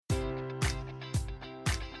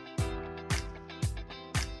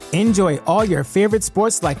Enjoy all your favorite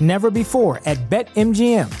sports like never before at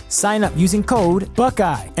BetMGM. Sign up using code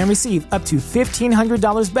Buckeye and receive up to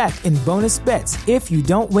 $1,500 back in bonus bets if you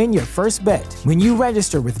don't win your first bet. When you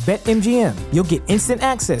register with BetMGM, you'll get instant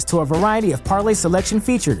access to a variety of parlay selection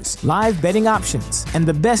features, live betting options, and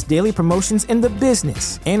the best daily promotions in the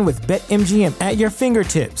business. And with BetMGM at your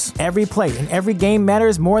fingertips, every play and every game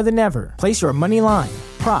matters more than ever. Place your money line,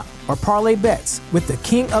 prop, or parlay bets with the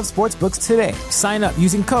king of sportsbooks today. Sign up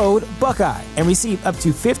using code Buckeye and receive up to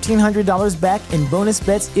 $1,500 back in bonus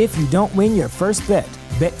bets if you don't win your first bet.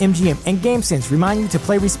 BetMGM and GameSense remind you to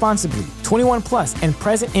play responsibly. 21 plus and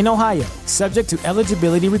present in Ohio, subject to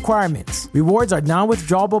eligibility requirements. Rewards are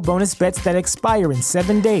non-withdrawable bonus bets that expire in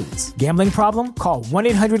 7 days. Gambling problem? Call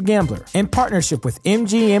 1-800-GAMBLER. In partnership with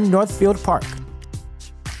MGM Northfield Park.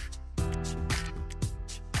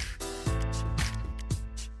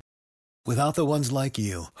 Without the ones like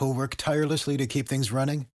you, who work tirelessly to keep things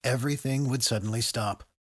running, everything would suddenly stop.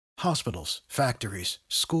 Hospitals, factories,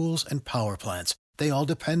 schools, and power plants, they all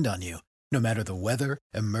depend on you. No matter the weather,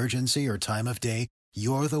 emergency, or time of day,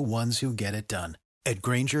 you're the ones who get it done. At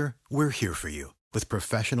Grainger, we're here for you with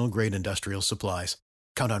professional-grade industrial supplies.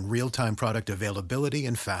 Count on real-time product availability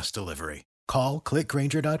and fast delivery. Call, click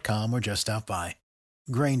Grainger.com, or just stop by.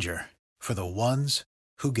 Grainger, for the ones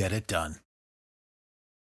who get it done.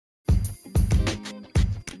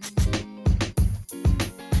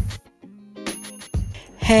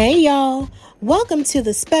 Hey y'all, welcome to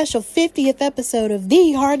the special 50th episode of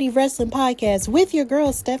the Hardy Wrestling Podcast with your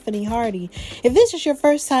girl Stephanie Hardy. If this is your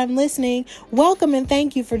first time listening, welcome and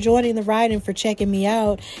thank you for joining the ride and for checking me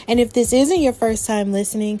out. And if this isn't your first time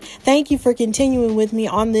listening, thank you for continuing with me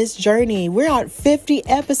on this journey. We're on 50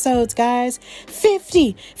 episodes, guys.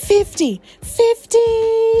 50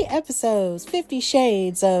 episodes, 50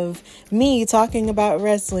 shades of me talking about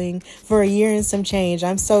wrestling for a year and some change.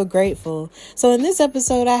 I'm so grateful. So in this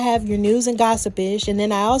episode, I have your news and gossip-ish, and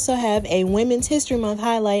then I also have a Women's History Month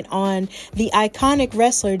highlight on the iconic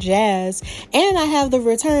wrestler Jazz, and I have the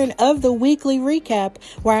return of the weekly recap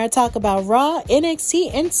where I talk about Raw,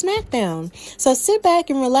 NXT, and SmackDown. So sit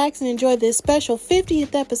back and relax and enjoy this special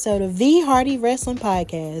 50th episode of the Hardy Wrestling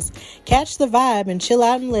Podcast. Catch the vibe and chill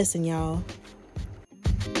out and listen, y'all.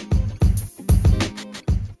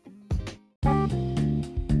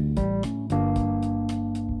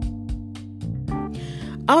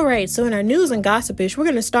 All right, so in our news and gossip-ish, we're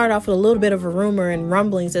going to start off with a little bit of a rumor and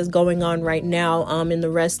rumblings that's going on right now in the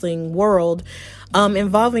wrestling world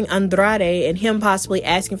involving Andrade and him possibly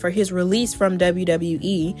asking for his release from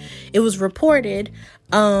WWE. It was reported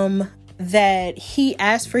that he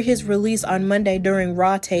asked for his release on Monday during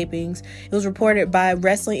Raw tapings. It was reported by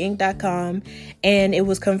WrestlingInc.com, and it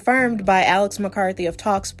was confirmed by Alex McCarthy of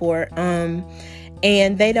TalkSport.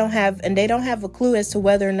 And they don't have a clue as to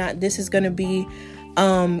whether or not this is going to be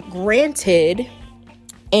granted.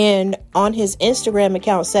 And on his Instagram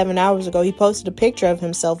account 7 hours ago, he posted a picture of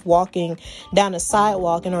himself walking down a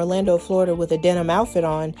sidewalk in Orlando, Florida with a denim outfit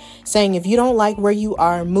on, saying, "If you don't like where you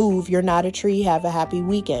are, move. You're not a tree. Have a happy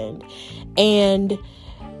weekend." And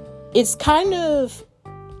it's kind of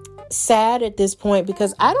sad at this point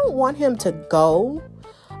because I don't want him to go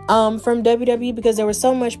from WWE because there was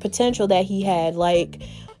so much potential that he had. Like,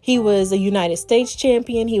 he was a United States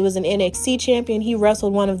champion. He was an NXT champion. He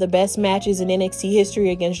wrestled one of the best matches in NXT history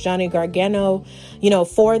against Johnny Gargano,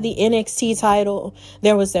 for the NXT title.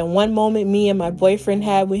 There was that one moment me and my boyfriend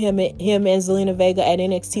had with him and Zelina Vega at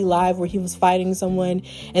NXT Live where he was fighting someone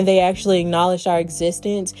and they actually acknowledged our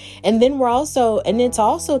existence. And then to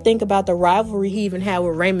also think about the rivalry he even had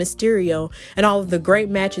with Rey Mysterio and all of the great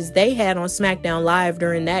matches they had on SmackDown Live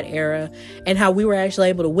during that era, and how we were actually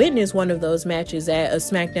able to witness one of those matches at a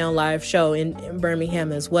SmackDown Live show in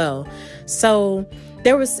Birmingham as well. So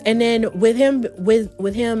there was, and then with him,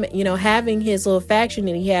 having his little faction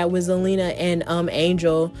that he had with Zelina and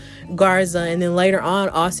Angel Garza, and then later on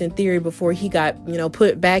Austin Theory before he got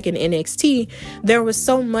put back in NXT, there was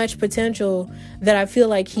so much potential that I feel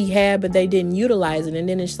like he had, but they didn't utilize it. And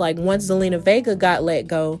then it's like once Zelina Vega got let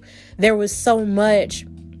go, there was so much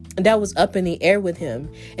that was up in the air with him.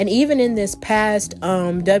 And even in this past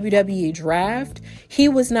WWE draft, he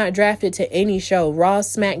was not drafted to any show, Raw,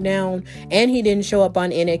 SmackDown, and he didn't show up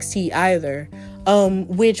on NXT either,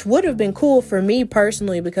 which would have been cool for me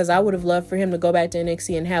personally, because I would have loved for him to go back to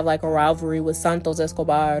NXT and have like a rivalry with Santos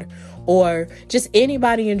Escobar or just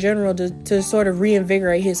anybody in general to sort of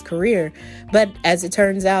reinvigorate his career. But as it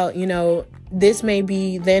turns out, this may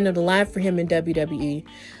be the end of the line for him in WWE.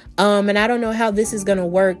 And I don't know how this is going to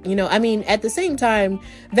work. I mean, at the same time,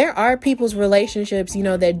 there are people's relationships,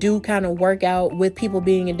 that do kind of work out with people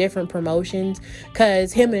being in different promotions,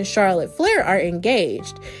 because him and Charlotte Flair are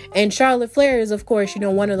engaged. And Charlotte Flair is, of course,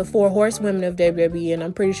 one of the 4 horsewomen of WWE, and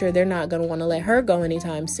I'm pretty sure they're not going to want to let her go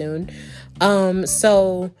anytime soon.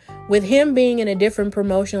 So with him being in a different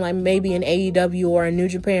promotion, like maybe an AEW or a New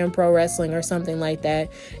Japan Pro Wrestling or something like that,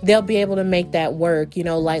 they'll be able to make that work,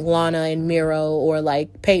 like Lana and Miro, or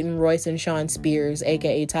like Peyton Royce and Shawn Spears,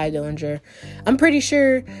 aka Ty Dillinger. I'm pretty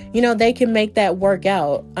sure, they can make that work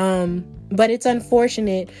out. But it's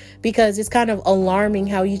unfortunate because it's kind of alarming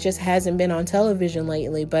how he just hasn't been on television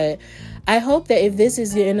lately. But I hope that if this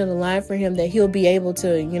is the end of the line for him, that he'll be able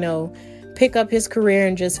to, pick up his career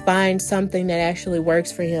and just find something that actually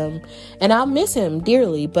works for him. And I'll miss him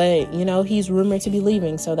dearly, but he's rumored to be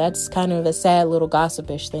leaving, so that's kind of a sad little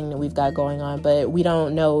gossipish thing that we've got going on, but we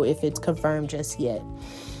don't know if it's confirmed just yet.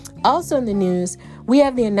 Also in the news, we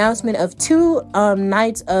have the announcement of 2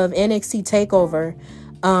 nights of NXT TakeOver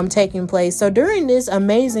taking place. So during this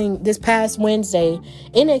past Wednesday,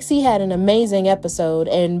 NXT had an amazing episode,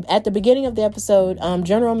 and at the beginning of the episode,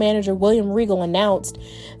 General Manager William Regal announced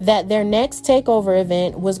that their next takeover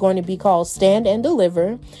event was going to be called Stand and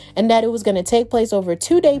Deliver, and that it was going to take place over a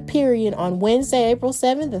 2-day period on Wednesday, April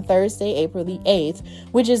 7th and Thursday, April the 8th,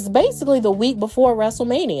 which is basically the week before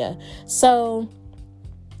WrestleMania. So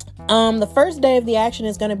the first day of the action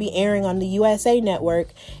is going to be airing on the USA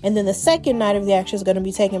Network, and then the second night of the action is going to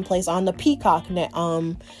be taking place on the Peacock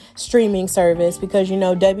streaming service, because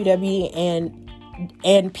WWE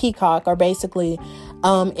and Peacock are basically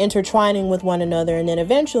intertwining with one another, and then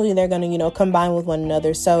eventually they're going to combine with one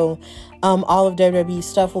another. So all of WWE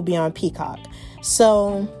stuff will be on Peacock.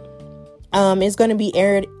 So is going to be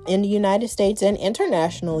aired in the United States and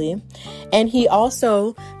internationally. And he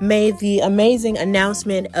also made the amazing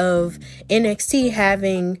announcement of NXT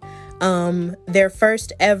having their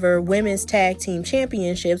first ever women's tag team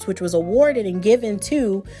championships, which was awarded and given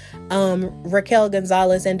to Raquel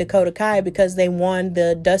Gonzalez and Dakota Kai, because they won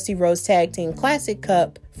the Dusty Rhodes Tag Team Classic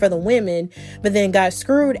Cup for the women, but then got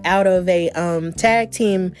screwed out of a tag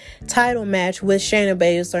team title match with Shayna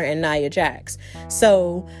Baszler and Nia Jax.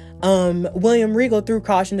 So William Regal threw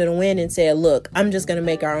caution to the wind and said, look, I'm just going to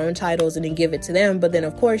make our own titles and then give it to them. But then,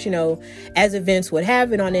 of course, as events would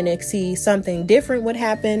have it on NXT, something different would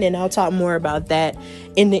happen. And I'll talk more about that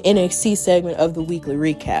in the NXT segment of the weekly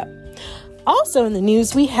recap. Also in the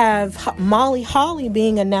news, we have Molly Holly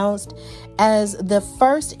being announced as the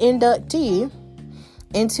first inductee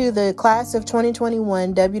into the class of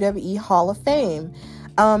 2021 WWE Hall of Fame.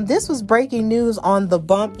 This was breaking news on The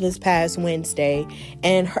Bump this past Wednesday,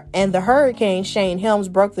 and the Hurricane Shane Helms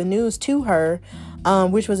broke the news to her,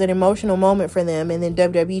 which was an emotional moment for them. And then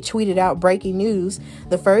WWE tweeted out breaking news: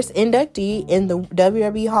 the first inductee in the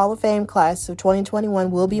WWE Hall of Fame class of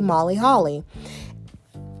 2021 will be Molly Holly.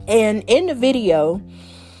 And in the video,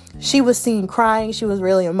 she was seen crying. She was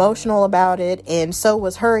really emotional about it, and so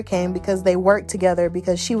was Hurricane, because they worked together,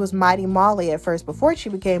 because she was Mighty Molly at first before she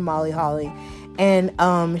became Molly Holly.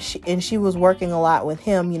 And she was working a lot with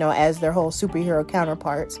him, as their whole superhero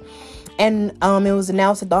counterparts. And it was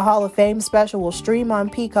announced that the Hall of Fame special will stream on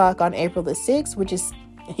Peacock on April the 6th, which is,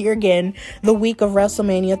 here again, the week of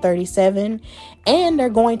WrestleMania 37. And they're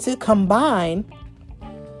going to combine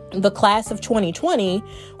the class of 2020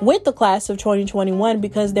 with the class of 2021,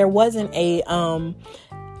 because there wasn't a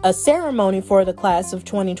ceremony for the class of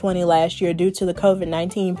 2020 last year due to the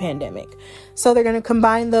COVID-19 pandemic. So they're going to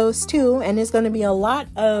combine those two, and it's going to be a lot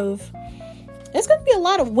of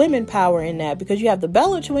women power in that, because you have the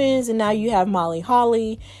Bella Twins, and now you have Molly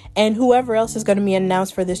Holly, and whoever else is going to be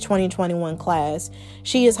announced for this 2021 class.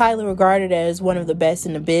 She is highly regarded as one of the best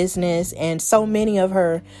in the business, and so many of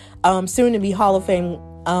her soon to be Hall of Fame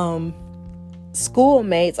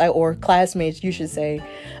schoolmates, or classmates, you should say,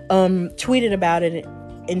 tweeted about it.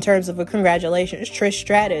 In terms of a congratulations, Trish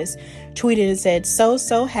Stratus tweeted and said,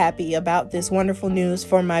 so happy about this wonderful news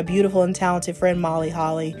for my beautiful and talented friend Molly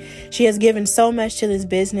Holly. She has given so much to this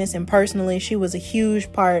business, and personally, she was a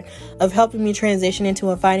huge part of helping me transition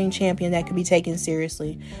into a fighting champion that could be taken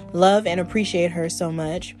seriously. Love and appreciate her so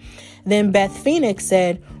much. Then Beth Phoenix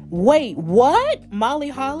said, wait, what? Molly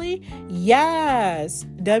Holly? Yes.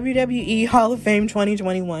 WWE Hall of Fame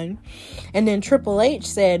 2021. And then Triple H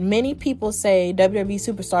said, many people say WWE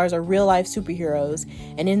superstars are real life superheroes.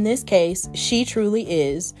 And in this case, she truly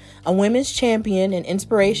is a women's champion, an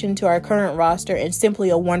inspiration to our current roster, and simply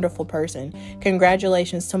a wonderful person.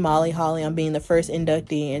 Congratulations to Molly Holly on being the first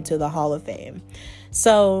inductee into the Hall of Fame.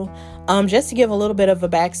 So, just to give a little bit of a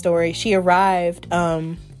backstory, she arrived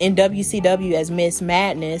in WCW as Miss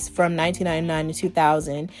Madness from 1999 to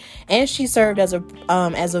 2000, and she served as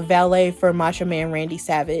a valet for Macho Man Randy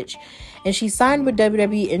Savage. And she signed with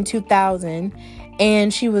WWE in 2000,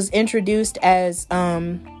 and she was introduced as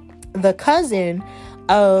the cousin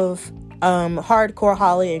of Hardcore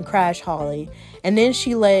Holly and Crash Holly. And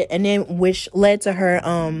then which led to her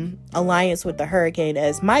alliance with the Hurricane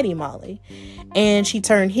as Mighty Molly. And she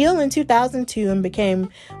turned heel in 2002 and became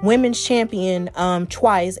women's champion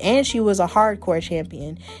twice, and she was a hardcore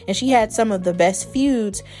champion. And she had some of the best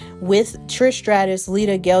feuds with Trish Stratus,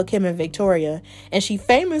 Lita, Gail Kim, and Victoria. And she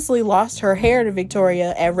famously lost her hair to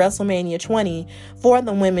Victoria at WrestleMania 20 for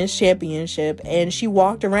the women's championship, and she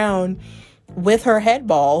walked around with her head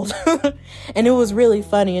bald. And it was really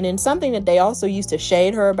funny. And then something that they also used to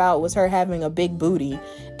shade her about was her having a big booty.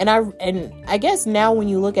 And I guess now when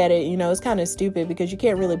you look at it, it's kind of stupid, because you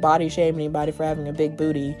can't really body shame anybody for having a big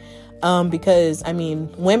booty. Because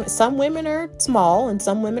some women are small and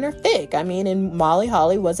some women are thick. And Molly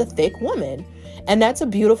Holly was a thick woman, and that's a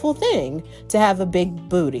beautiful thing to have a big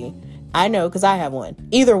booty. I know, because I have one.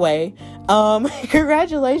 Either way,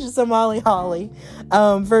 congratulations to Molly Holly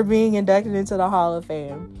for being inducted into the Hall of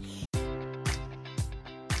Fame.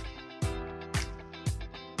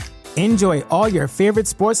 Enjoy all your favorite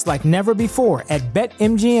sports like never before at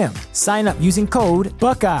BetMGM. Sign up using code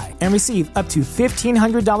Buckeye and receive up to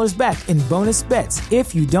 $1,500 back in bonus bets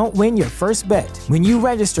if you don't win your first bet. When you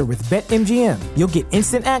register with BetMGM, you'll get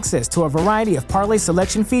instant access to a variety of parlay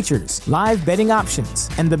selection features, live betting options,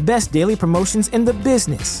 and the best daily promotions in the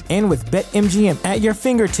business. And with BetMGM at your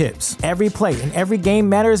fingertips, every play and every game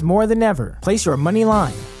matters more than ever. Place your money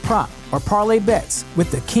line, prop, or parlay bets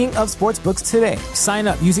with the king of sportsbooks today. Sign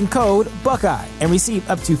up using code Buckeye and receive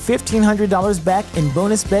up to $1,500 back in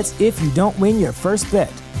bonus bets if you don't win your first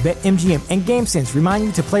bet. BetMGM and GameSense remind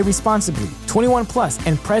you to play responsibly. 21 plus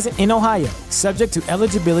and present in Ohio, subject to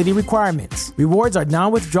eligibility requirements. Rewards are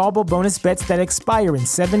non-withdrawable bonus bets that expire in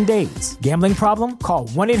 7 days. Gambling problem? Call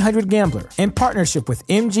 1-800-GAMBLER in partnership with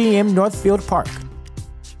MGM Northfield Park.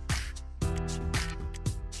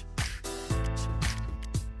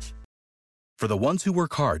 For the ones who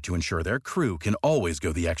work hard to ensure their crew can always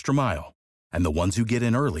go the extra mile, and the ones who get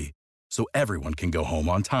in early so everyone can go home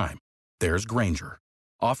on time, there's Grainger,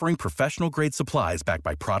 offering professional-grade supplies backed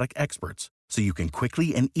by product experts so you can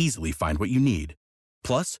quickly and easily find what you need.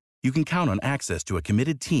 Plus, you can count on access to a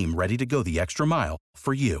committed team ready to go the extra mile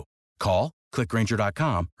for you. Call, click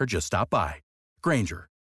Grainger.com, or just stop by. Grainger,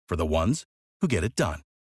 for the ones who get it done.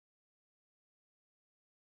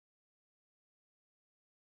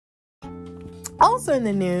 Also in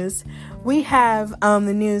the news, we have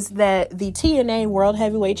the news that the TNA World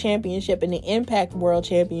Heavyweight Championship and the Impact World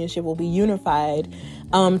Championship will be unified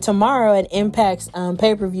tomorrow at Impact's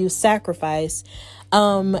pay-per-view Sacrifice.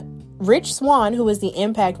 Rich Swann, who is the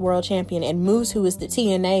Impact World Champion, and Moose, who is the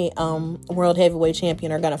TNA World Heavyweight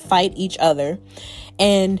Champion, are going to fight each other.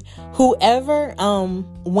 And whoever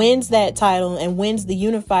wins that title and wins the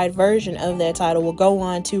unified version of that title will go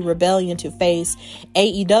on to Rebellion to face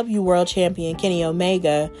AEW World Champion Kenny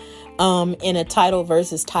Omega in a title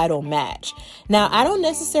versus title match. Now, I don't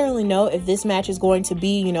necessarily know if this match is going to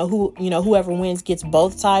be, whoever wins gets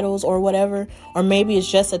both titles or whatever, or maybe it's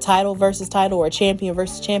just a title versus title or a champion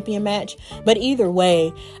versus champion match. But either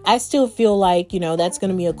way, I still feel like, that's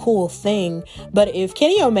going to be a cool thing. But if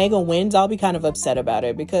Kenny Omega wins, I'll be kind of upset about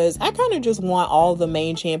it, because I kind of just want all the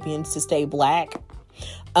main champions to stay black.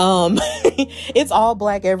 It's all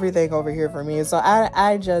black everything over here for me. So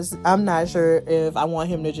I'm not sure if I want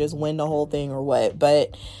him to just win the whole thing or what,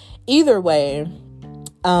 but either way,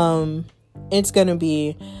 it's going to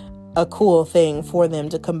be a cool thing for them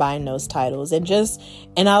to combine those titles.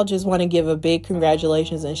 And I'll just want to give a big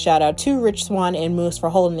congratulations and shout out to Rich Swann and Moose for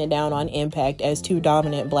holding it down on Impact as two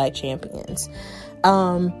dominant black champions.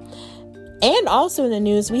 And also in the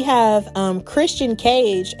news, we have Christian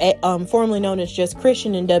Cage, formerly known as just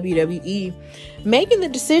Christian in WWE, making the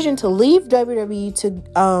decision to leave WWE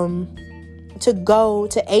to go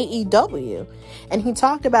to AEW. And he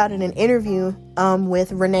talked about in an interview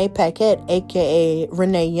with Renee Paquette, aka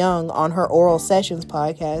Renee Young, on her Oral Sessions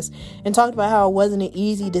podcast, and talked about how it wasn't an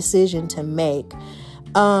easy decision to make.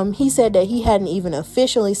 He said that he hadn't even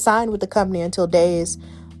officially signed with the company until days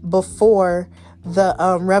before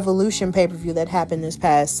the Revolution pay-per-view that happened this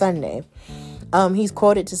past Sunday. He's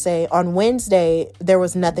quoted to say, "On Wednesday, there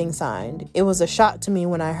was nothing signed. It was a shock to me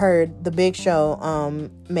when I heard the Big Show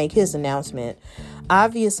make his announcement.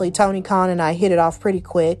 Obviously, Tony Khan and I hit it off pretty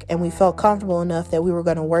quick, and we felt comfortable enough that we were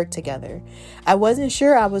going to work together. I wasn't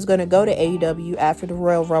sure I was going to go to AEW after the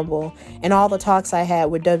Royal Rumble, and all the talks I had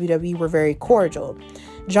with WWE were very cordial.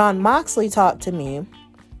 Jon Moxley talked to me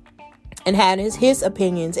and had his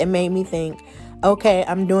opinions and made me think, okay,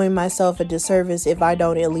 I'm doing myself a disservice if I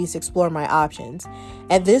don't at least explore my options.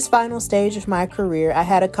 At this final stage of my career, I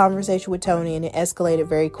had a conversation with Tony and it escalated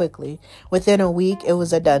very quickly. Within a week, it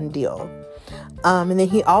was a done deal." And then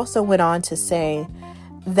he also went on to say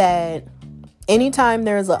that anytime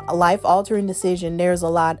there's a life-altering decision, there's a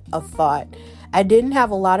lot of thought. I didn't have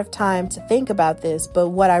a lot of time to think about this, but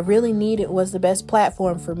what I really needed was the best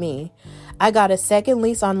platform for me. I got a second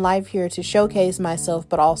lease on life here to showcase myself,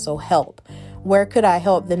 but also help. Where could I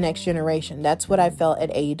help the next generation? That's what I felt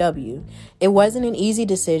at AEW. It wasn't an easy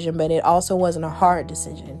decision, but it also wasn't a hard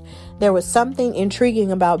decision. There was something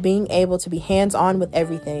intriguing about being able to be hands-on with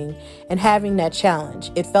everything and having that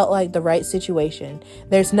challenge. It felt like the right situation.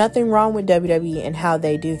 There's nothing wrong with WWE and how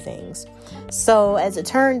they do things. So as it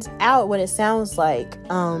turns out, what it sounds like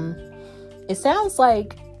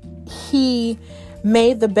he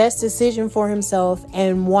made the best decision for himself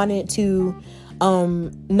and wanted to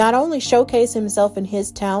not only showcase himself and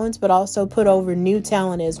his talents, but also put over new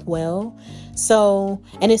talent as well. So,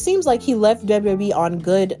 and it seems like he left WWE on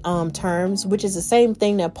good terms, which is the same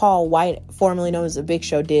thing that Paul White, formerly known as the Big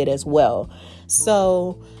Show, did as well.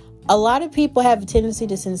 So a lot of people have a tendency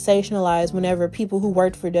to sensationalize whenever people who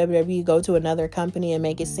worked for WWE go to another company and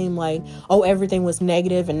make it seem like, oh, everything was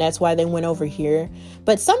negative and that's why they went over here.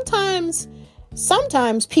 But sometimes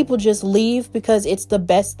people just leave because it's the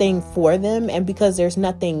best thing for them and because there's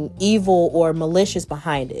nothing evil or malicious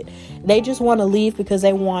behind it. They just want to leave because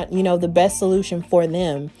they want, the best solution for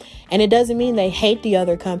them. And it doesn't mean they hate the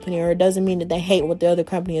other company, or it doesn't mean that they hate what the other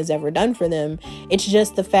company has ever done for them. It's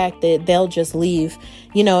just the fact that they'll just leave,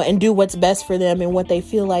 and do what's best for them and what they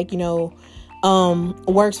feel like,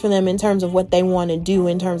 works for them in terms of what they want to do,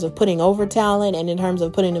 in terms of putting over talent and in terms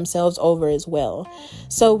of putting themselves over as well.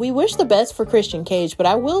 So we wish the best for Christian Cage, but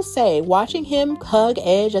I will say watching him hug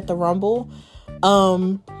Edge at the Rumble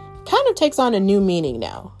kind of takes on a new meaning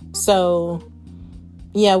now. So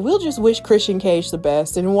yeah, we'll just wish Christian Cage the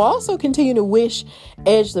best, and we'll also continue to wish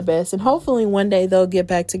Edge the best, and hopefully one day they'll get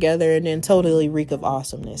back together and then totally reek of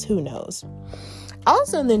awesomeness. Who knows?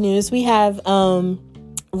 Also in the news, we have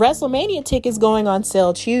WrestleMania tickets going on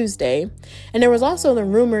sale Tuesday, and there was also the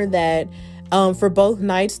rumor that for both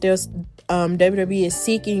nights there's WWE is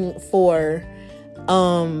seeking for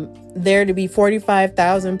there to be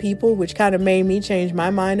 45,000 people, which kind of made me change my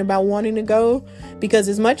mind about wanting to go, because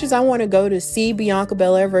as much as I want to go to see Bianca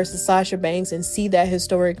Belair versus Sasha Banks and see that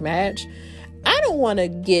historic match, I don't want to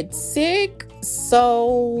get sick,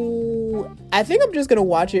 so I think I'm just gonna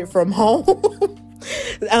watch it from home.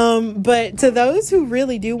 But to those who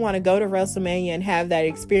really do want to go to WrestleMania and have that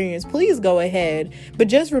experience, please go ahead. But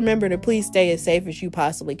just remember to please stay as safe as you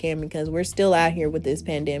possibly can, because we're still out here with this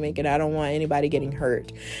pandemic and I don't want anybody getting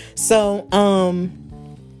hurt. So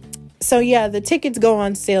yeah, the tickets go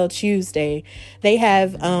on sale Tuesday. They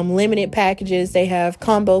have limited packages. They have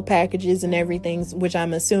combo packages and everything, which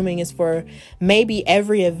I'm assuming is for maybe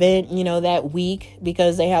every event, that week,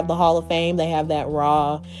 because they have the Hall of Fame, they have that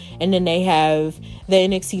Raw, and then they have the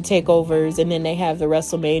NXT takeovers, and then they have the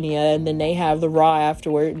WrestleMania, and then they have the Raw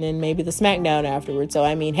afterward, and then maybe the SmackDown afterward. So,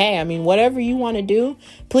 whatever you want to do,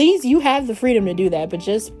 please, you have the freedom to do that. But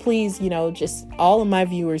just please, just all of my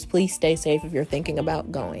viewers, please stay safe if you're thinking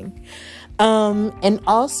about going. And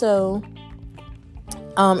also,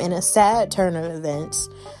 in a sad turn of events,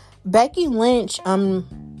 Becky Lynch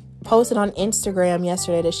posted on Instagram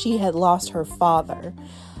yesterday that she had lost her father.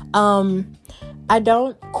 I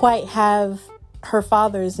don't quite have her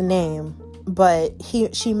father's name, but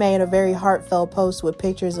she made a very heartfelt post with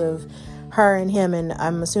pictures of her and him, and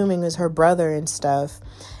I'm assuming it was her brother and stuff,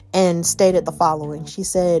 and stated the following. She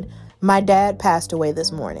said, "My dad passed away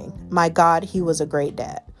this morning. My God, he was a great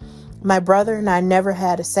dad. My brother and I never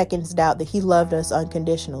had a second's doubt that he loved us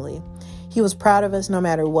unconditionally. He was proud of us no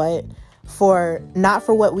matter what, not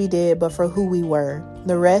for what we did, but for who we were.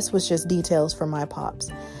 The rest was just details for my pops.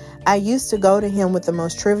 I used to go to him with the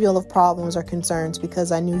most trivial of problems or concerns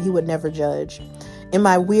because I knew he would never judge. In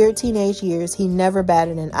my weird teenage years, he never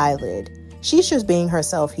batted an eyelid. She's just being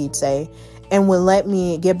herself, he'd say, and would let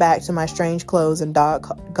me get back to my strange clothes and dog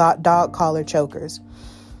collar chokers.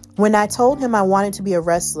 When I told him I wanted to be a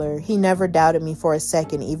wrestler, he never doubted me for a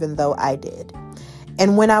second, even though I did.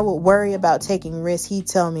 And when I would worry about taking risks, he'd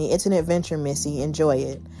tell me, "It's an adventure, Missy. Enjoy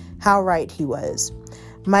it." How right he was.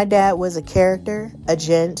 My dad was a character, a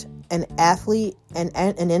gent, an athlete, an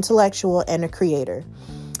intellectual, and a creator.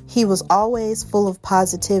 He was always full of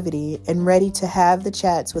positivity and ready to have the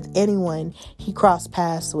chats with anyone he crossed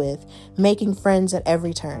paths with, making friends at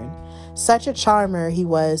every turn. Such a charmer he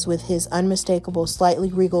was, with his unmistakable, slightly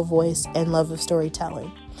regal voice and love of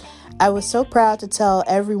storytelling. I was so proud to tell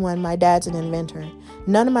everyone my dad's an inventor.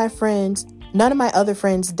 None of my other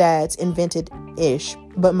friends' dads invented-ish,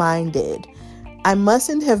 but mine did. I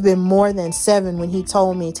mustn't have been more than 7 when he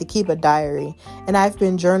told me to keep a diary, and I've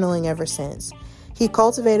been journaling ever since. He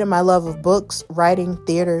cultivated my love of books, writing,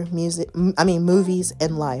 theater, movies,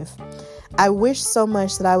 and life. I wish so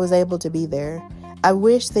much that I was able to be there. I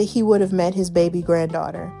wish that he would have met his baby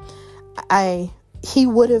granddaughter. He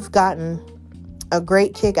would have gotten a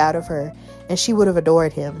great kick out of her, and she would have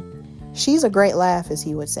adored him. She's a great laugh, as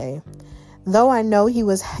he would say. Though I know he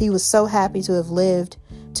was so happy to have lived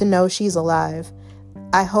to know she's alive,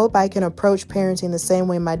 I hope I can approach parenting the same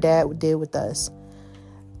way my dad did with us.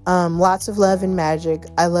 Lots of love and magic.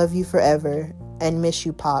 I love you forever and miss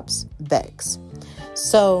you, Pops. Bex.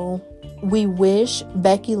 So we wish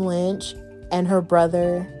Becky Lynch and her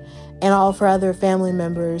brother and all of her other family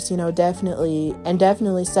members,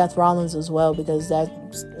 definitely Seth Rollins as well, because that,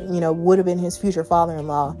 would have been his future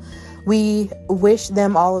father-in-law. We wish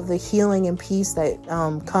them all of the healing and peace that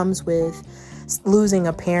comes with losing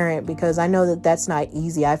a parent, because I know that that's not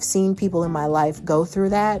easy. I've seen people in my life go through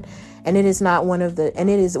that, and it is one of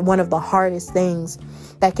the hardest things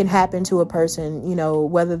that can happen to a person,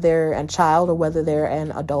 whether they're a child or whether they're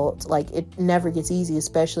an adult. Like, it never gets easy,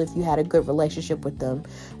 especially if you had a good relationship with them,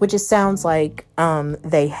 which it sounds like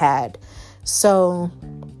they had. So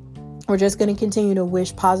we're just going to continue to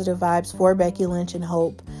wish positive vibes for Becky Lynch and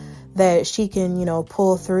hope that she can,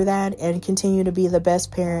 pull through that and continue to be the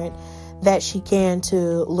best parent that she can to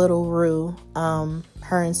little Rue,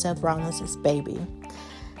 her and Seth Rollins' baby.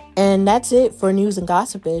 And that's it for News and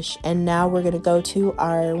Gossipish. And now we're going to go to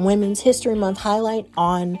our Women's History Month highlight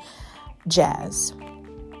on jazz.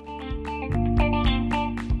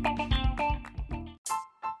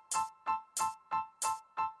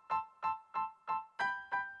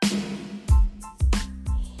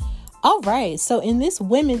 All right, so in this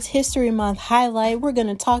Women's History Month highlight, we're going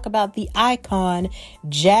to talk about the icon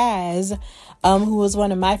Jazz, who was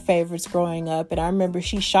one of my favorites growing up. And I remember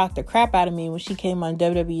she shocked the crap out of me when she came on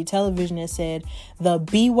WWE television and said, "The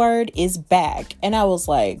B word is back." And I was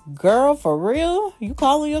like, girl, for real? You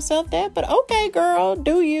calling yourself that? But okay, girl,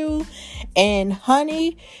 do you? And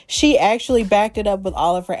honey, she actually backed it up with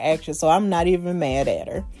all of her actions, so I'm not even mad at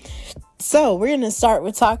her. So we're going to start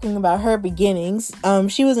with talking about her beginnings.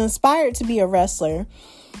 She was inspired to be a wrestler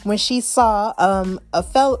when she saw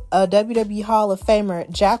a WWE Hall of Famer,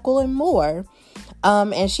 Jacqueline Moore,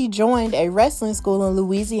 and she joined a wrestling school in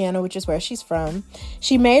Louisiana, which is where she's from.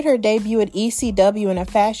 She made her debut at ECW in a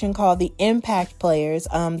fashion called the Impact Players,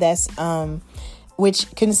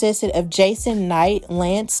 which consisted of Jason Knight,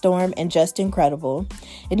 Lance Storm, and Justin Incredible.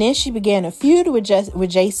 And then she began a feud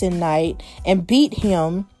with Jason Knight and beat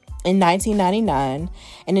him in 1999,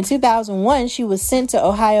 and in 2001 she was sent to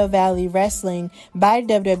Ohio Valley Wrestling by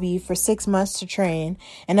WWE for 6 months to train,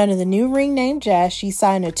 and under the new ring name Jazz, she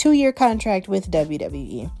signed a 2-year contract with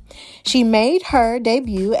WWE. She made her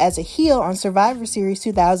debut as a heel on Survivor Series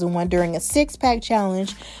 2001 during a 6-pack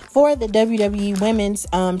challenge for the WWE Women's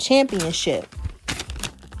Championship.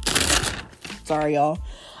 Sorry, y'all.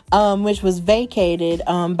 Which was vacated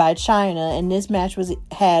by China, and this match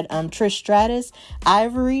had Trish Stratus,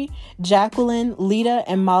 Ivory, Jacqueline, Lita,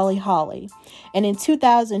 and Molly Holly. And in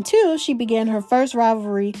 2002, she began her first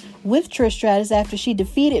rivalry with Trish Stratus after she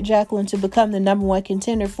defeated Jacqueline to become the number 1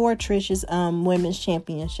 contender for Trish's Women's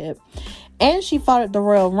Championship. And she fought at the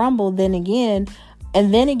Royal Rumble then again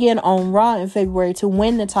on Raw in February to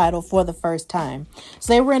win the title for the first time.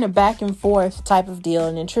 So they were in a back and forth type of deal,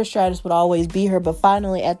 and then Trish Stratus would always beat her, but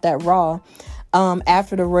finally at that Raw,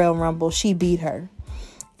 after the Royal Rumble, she beat her.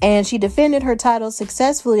 And she defended her title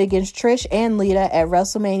successfully against Trish and Lita at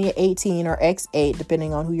WrestleMania 18 or X8,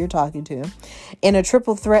 depending on who you're talking to, in a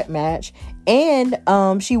triple threat match. And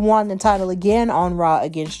she won the title again on Raw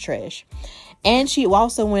against Trish. And she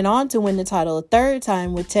also went on to win the title a 3rd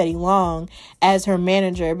time with Teddy Long as her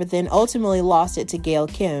manager, but then ultimately lost it to Gail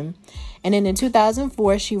Kim. And then in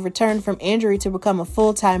 2004, she returned from injury to become a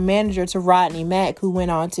full-time manager to Rodney Mack, who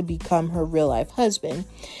went on to become her real-life husband.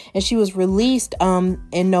 And she was released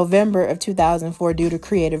in November of 2004 due to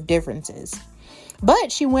creative differences.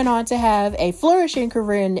 But she went on to have a flourishing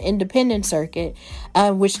career in the independent circuit,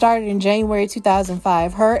 which started in January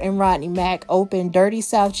 2005. Her and Rodney Mack opened Dirty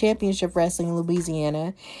South Championship Wrestling in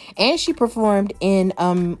Louisiana. And she performed in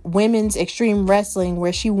women's extreme wrestling,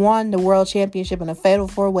 where she won the world championship in a fatal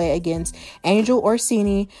 4-way against Angel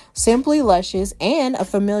Orsini, Simply Luscious, and a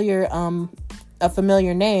familiar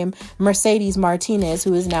name, Mercedes Martinez,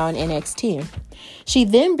 who is now in NXT. She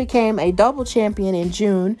then became a double champion in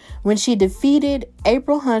June when she defeated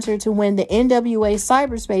April Hunter to win the NWA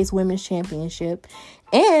Cyberspace Women's Championship.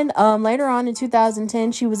 And later on in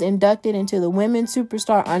 2010, she was inducted into the Women's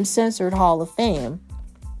Superstar Uncensored Hall of Fame.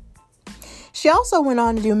 She also went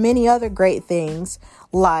on to do many other great things,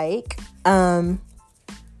 like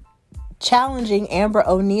challenging Amber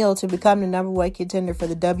O'Neal to become the number 1 contender for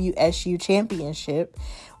the WSU Championship,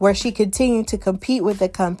 where she continued to compete with the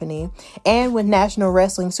company and with National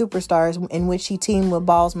Wrestling Superstars, in which she teamed with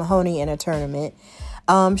Balls Mahoney in a tournament.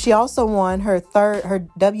 She also won her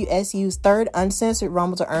WSU's third uncensored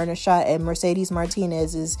Rumble to earn a shot at Mercedes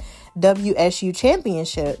Martinez's WSU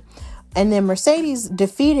Championship. And then Mercedes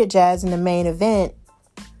defeated Jazz in the main event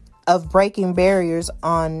of Breaking Barriers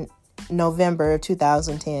on November of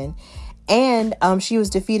 2010. And Jazz was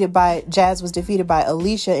defeated by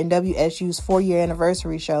Alicia in WSU's 4-year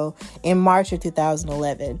anniversary show in March of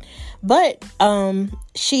 2011. But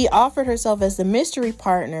she offered herself as the mystery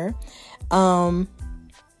partner of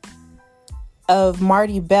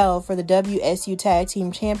Marty Bell for the WSU Tag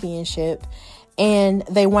Team Championship, and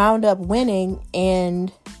they wound up winning,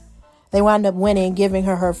 giving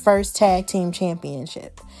her first tag team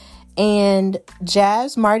championship. And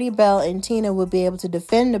Jazz, Marty Bell, and Tina would be able to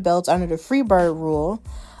defend the belts under the Freebird rule,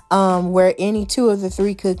 where any 2 of the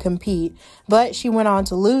 3 could compete. But she went on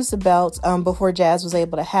to lose the belts before Jazz was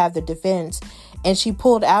able to have the defense, and she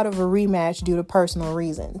pulled out of a rematch due to personal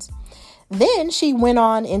reasons. Then she went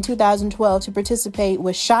on in 2012 to participate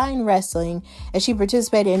with Shine Wrestling, and she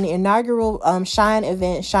participated in the inaugural Shine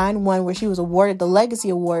event, Shine 1, where she was awarded the Legacy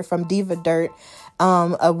Award from Diva Dirt,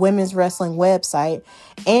 a women's wrestling website,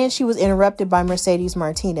 and she was interrupted by Mercedes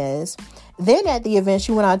Martinez. Then at the event,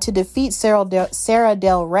 she went on to defeat Sarah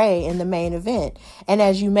Del Rey in the main event. And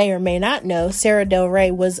as you may or may not know, Sarah Del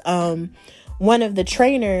Rey was one of the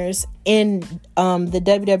trainers in the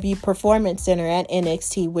WWE Performance Center at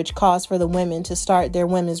NXT, which caused for the women to start their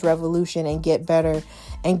women's revolution and get better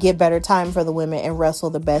time for the women and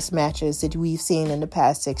wrestle the best matches that we've seen in the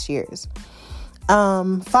past 6 years.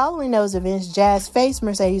 Following those events, Jazz faced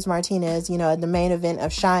Mercedes Martinez, at the main event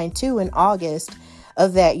of Shine 2 in August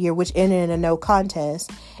of that year, which ended in a no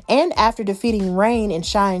contest. And after defeating Rain in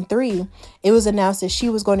Shine 3, it was announced that she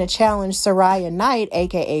was going to challenge Saraya Knight,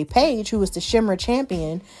 aka Paige, who was the Shimmer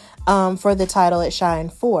champion, for the title at Shine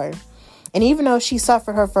 4. And even though she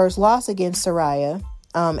suffered her first loss against Saraya,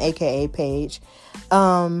 aka Paige,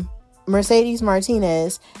 Mercedes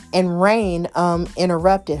Martinez and Rain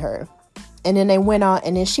interrupted her. And then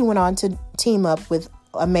she went on to team up with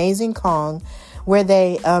Amazing Kong, where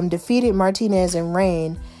they defeated Martinez and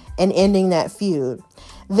Rain and ending that feud.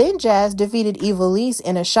 Then Jazz defeated Ivelisse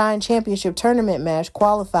in a Shine Championship tournament match,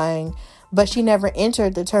 qualifying, but she never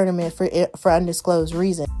entered the tournament for undisclosed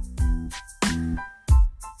reasons.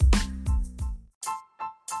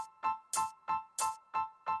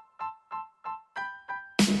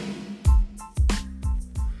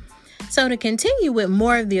 So to continue with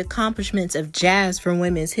more of the accomplishments of Jazz for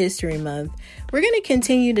Women's History Month, we're going to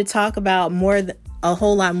continue to talk about a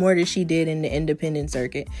whole lot more that she did in the independent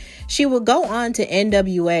circuit. She would go on to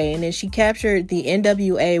NWA, and then she captured the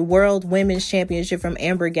NWA World Women's Championship from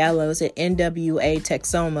Amber Gallows at NWA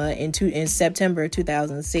Texoma in September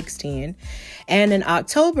 2016. And in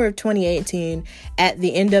October of 2018, at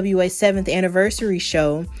the NWA 7th anniversary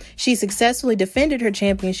show, she successfully defended her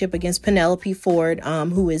championship against Penelope Ford,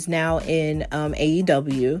 who is now in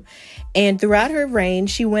AEW. And throughout her reign,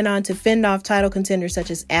 she went on to fend off title contenders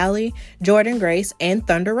such as Allie, Jordan Grace, and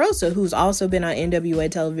Thunder Rosa, who's also been on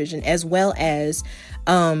NWA television as well as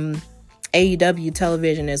AEW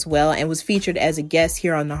television as well, and was featured as a guest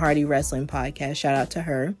here on the Hardy Wrestling Podcast. Shout out to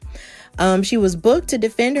her. She was booked to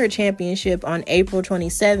defend her championship on April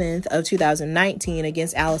 27th of 2019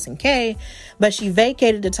 against Allison Kay, but she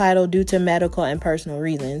vacated the title due to medical and personal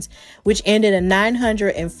reasons, which ended a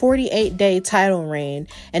 948-day title reign,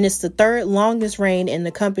 and it's the third longest reign in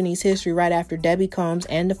the company's history, right after Debbie Combs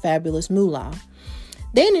and the Fabulous Moolah.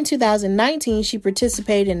 Then in 2019, she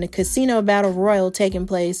participated in the Casino Battle Royal taking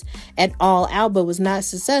place at All Out, but was not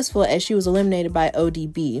successful as she was eliminated by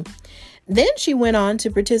ODB. Then she went on to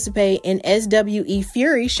participate in SWE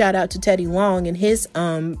Fury. Shout out to Teddy Long and his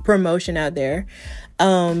promotion out there.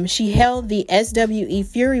 She held the SWE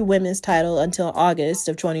Fury women's title until August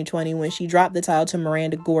of 2020 when she dropped the title to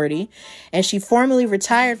Miranda Gordy, and she formally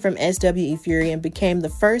retired from SWE Fury and became the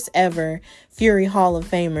first ever Fury Hall of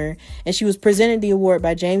Famer, and she was presented the award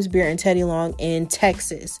by James Beard and Teddy Long in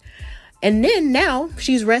Texas. And then now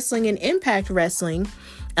she's wrestling in Impact Wrestling.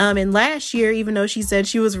 And last year, even though she said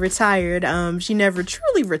she was retired, she never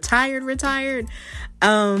truly retired.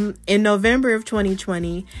 In November of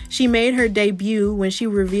 2020, she made her debut when she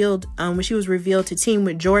was revealed to team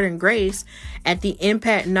with Jordynne Grace at the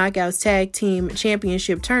Impact Knockouts Tag Team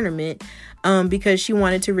Championship Tournament, because she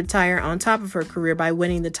wanted to retire on top of her career by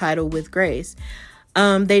winning the title with Grace.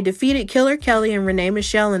 They defeated Killer Kelly and Renee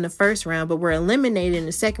Michelle in the first round, but were eliminated in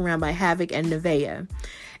the second round by Havoc and Nevaeh.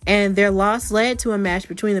 And their loss led to a match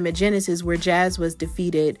between them at Genesis where Jazz was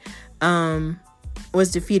defeated by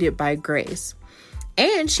Grace.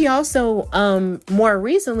 And she also more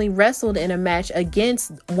recently wrestled in a match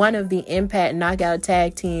against one of the Impact Knockout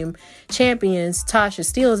Tag Team champions, Tasha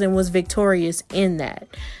Steelz, and was victorious in that.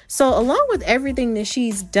 So along with everything that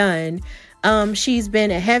she's done, she's been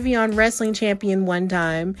a Heavy on Wrestling champion one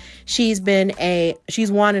time. She's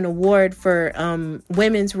won an award for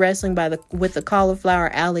women's wrestling with the Cauliflower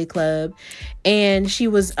Alley Club, and she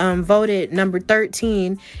was voted number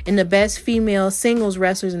 13 in the best female singles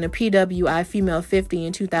wrestlers in the PWI Female 50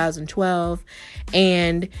 in 2012.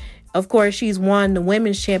 And of course, she's won the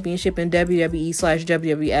women's championship in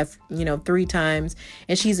WWE/WWF, 3 times,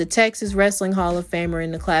 and she's a Texas Wrestling Hall of Famer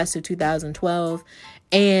in the class of 2012.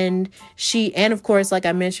 And of course, like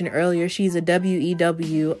I mentioned earlier, she's a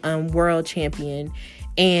WEW world champion,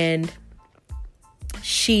 and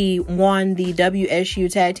she won the WSU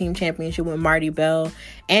Tag Team Championship with Marty Bell,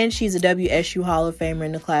 and she's a WSU Hall of Famer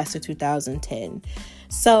in the class of 2010.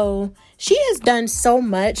 So she has done so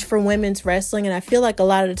much for women's wrestling, and I feel like a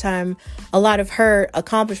lot of the time, a lot of her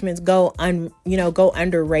accomplishments go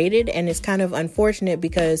underrated, and it's kind of unfortunate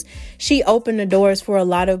because she opened the doors for a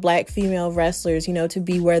lot of Black female wrestlers, to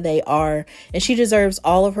be where they are, and she deserves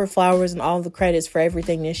all of her flowers and all of the credits for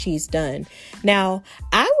everything that she's done. Now,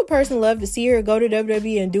 I would personally love to see her go to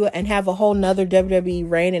WWE and have a whole nother WWE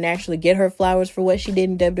reign and actually get her flowers for what she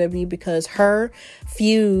did in WWE, because her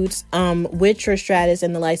feuds with Trish Stratus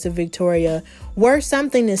and the likes of Victoria were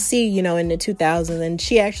something to see, in the 2000s, and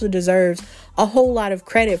she actually deserves a whole lot of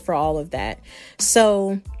credit for all of that.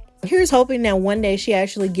 So here's hoping that one day she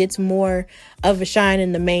actually gets more of a shine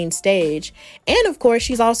in the main stage. And of course,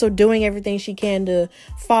 she's also doing everything she can to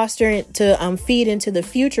foster to feed into the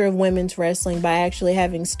future of women's wrestling by actually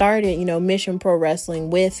having started, Mission Pro Wrestling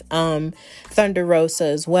with Thunder Rosa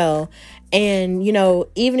as well. And,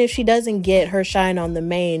 even if she doesn't get her shine on the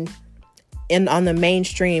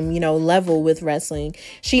mainstream, level with wrestling,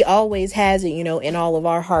 she always has it, in all of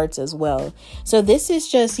our hearts as well. So this is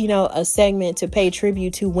just, a segment to pay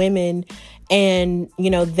tribute to women and,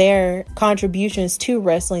 their contributions to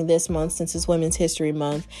wrestling this month, since it's Women's History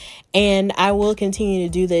Month. And I will continue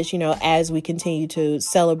to do this, as we continue to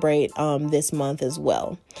celebrate this month as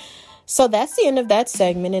well. So that's the end of that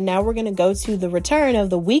segment. And now we're going to go to the return of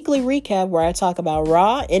the weekly recap, where I talk about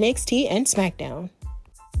Raw, NXT, and SmackDown.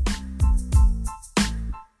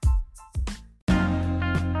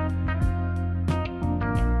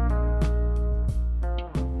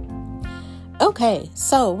 Okay,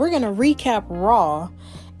 so we're going to recap Raw.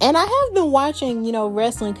 And I have been watching,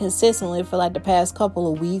 wrestling consistently for like the past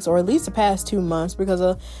couple of weeks, or at least the past 2 months,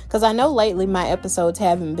 because I know lately my episodes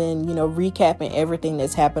haven't been, recapping everything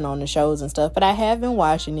that's happened on the shows and stuff, but I have been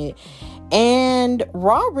watching it. And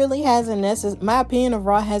Raw really hasn't my opinion of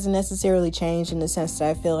Raw hasn't necessarily changed, in the sense that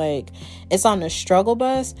I feel like it's on the struggle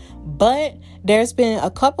bus, but there's been a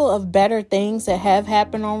couple of better things that have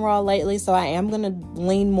happened on Raw lately, so I am going to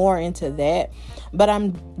lean more into that. But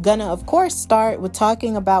I'm going to, of course, start with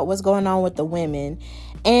talking about what's going on with the women.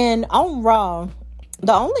 And on Raw,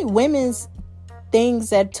 the only women's things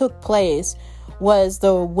that took place was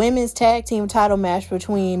the women's tag team title match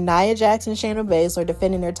between Nia Jax and Shayna Baszler,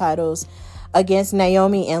 defending their titles against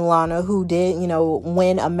Naomi and Lana, who did,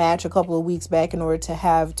 win a match a couple of weeks back in order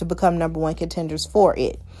to become number 1 contenders for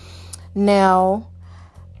it. Now,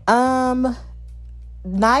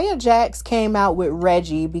 Nia Jax came out with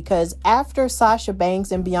Reggie because after Sasha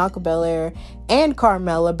Banks and Bianca Belair and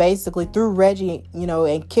Carmella basically threw Reggie,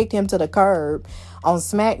 and kicked him to the curb, on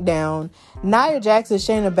SmackDown, Nia Jax and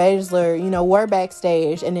Shayna Baszler, you know, were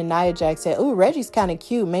backstage, and then Nia Jax said, "Ooh, Reggie's kind of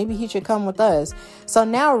cute. Maybe he should come with us." So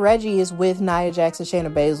now Reggie is with Nia Jax and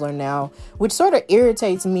Shayna Baszler now, which sort of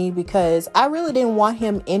irritates me because I really didn't want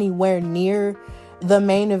him anywhere near the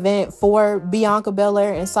main event for Bianca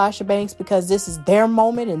Belair and Sasha Banks, because this is their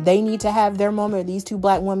moment and they need to have their moment. These two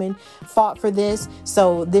black women fought for this,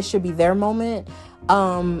 so this should be their moment.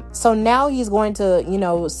 So now he's going to, you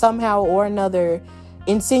know, somehow or another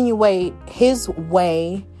insinuate his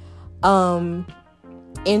way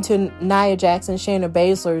into Nia Jax and Shayna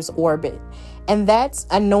Baszler's orbit. And that's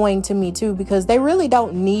annoying to me too, because they really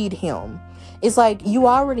don't need him. It's like you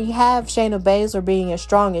already have Shayna Baszler being as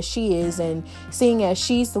strong as she is, and seeing as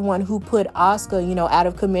she's the one who put Asuka, you know, out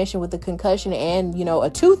of commission with the concussion and, you know, a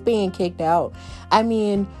tooth being kicked out. I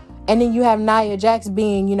mean, and then you have Nia Jax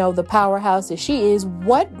being, you know, the powerhouse that she is.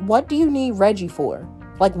 What do you need Reggie for?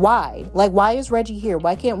 Like, why? Like, why is Reggie here?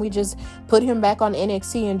 Why can't we just put him back on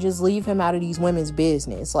NXT and just leave him out of these women's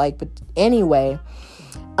business? Like, but anyway,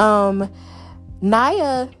 Nia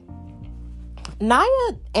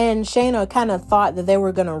and Shayna kind of thought that they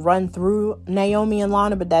were going to run through Naomi and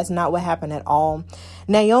Lana, but that's not what happened at all.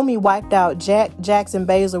 Naomi wiped out Jax and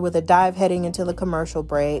Baszler with a dive heading into the commercial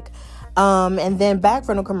break. And then back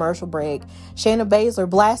from the commercial break, Shayna Baszler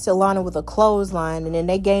blasted Lana with a clothesline, and then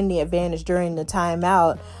they gained the advantage during the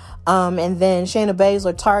timeout. And then Shayna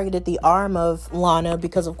Baszler targeted the arm of Lana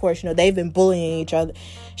because, of course, you know, they've been bullying each other.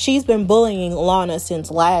 She's been bullying Lana since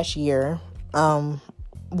last year,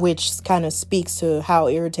 which kind of speaks to how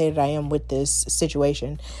irritated I am with this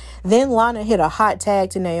situation. Then Lana hit a hot tag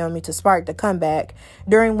to Naomi to spark the comeback,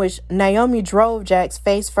 during which Naomi drove Jax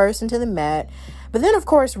face first into the mat. But then, of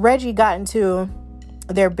course, Reggie got into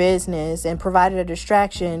their business and provided a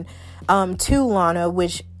distraction to Lana,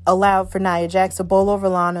 which allowed for Nia Jax to bowl over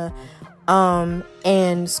Lana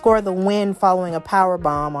and score the win following a power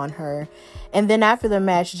bomb on her. And then after the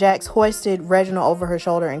match, Jax hoisted Reginald over her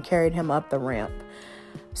shoulder and carried him up the ramp.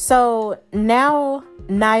 So now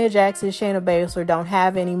Nia Jax and Shayna Baszler don't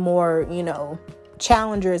have any more, you know,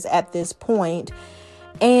 challengers at this point.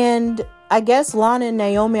 And I guess Lana and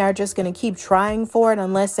Naomi are just going to keep trying for it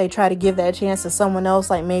unless they try to give that chance to someone else,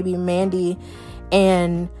 like maybe Mandy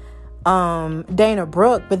and Dana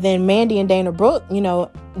Brooke. But then Mandy and Dana Brooke, you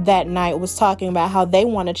know, that night was talking about how they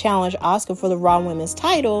want to challenge Asuka for the Raw Women's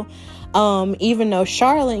title. Even though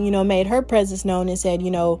Charlotte, you know, made her presence known and said,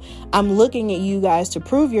 you know, I'm looking at you guys to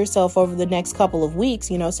prove yourself over the next couple of weeks,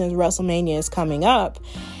 you know, since WrestleMania is coming up.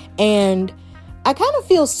 And I kind of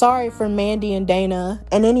feel sorry for Mandy and Dana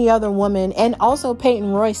and any other woman, and also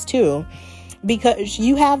Peyton Royce too, because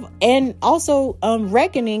you have, and also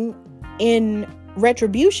Reckoning in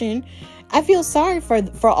Retribution. I feel sorry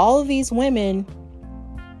for all of these women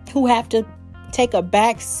who have to take a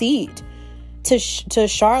back seat to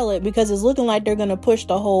Charlotte, because it's looking like they're going to push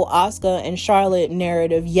the whole Asuka and Charlotte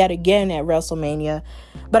narrative yet again at WrestleMania.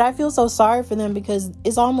 But I feel so sorry for them, because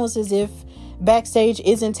it's almost as if backstage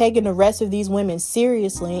isn't taking the rest of these women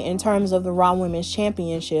seriously in terms of the Raw Women's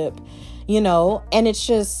Championship, you know, and it's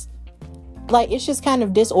just kind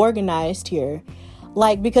of disorganized here.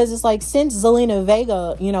 Like, because it's like, since Zelina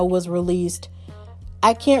Vega, you know, was released,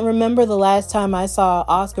 I can't remember the last time I saw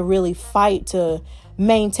Asuka really fight to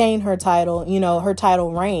maintain her title, you know, her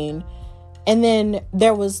title reign. And then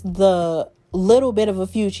there was the little bit of a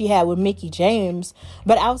feud she had with Mickie James,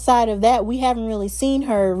 but outside of that, we haven't really seen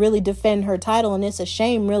her really defend her title, and it's a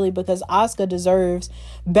shame, really, because Asuka deserves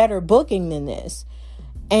better booking than this.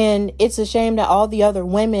 And it's a shame that all the other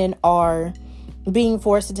women are being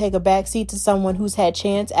forced to take a backseat to someone who's had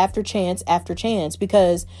chance after chance after chance,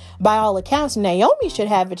 because by all accounts, Naomi should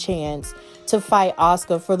have a chance to fight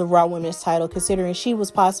Asuka for the Raw Women's title, considering she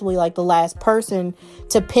was possibly like the last person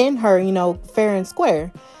to pin her, you know, fair and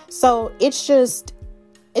square. So it's just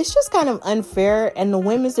kind of unfair, and the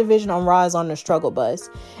women's division on Raw is on the struggle bus.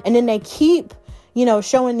 And then they keep, you know,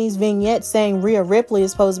 showing these vignettes saying Rhea Ripley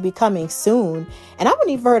is supposed to be coming soon, and I would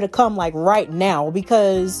need for her to come like right now,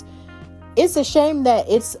 because it's a shame that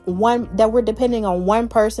that we're depending on one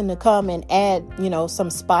person to come and add, you know, some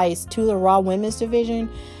spice to the Raw Women's division.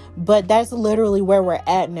 But that's literally where we're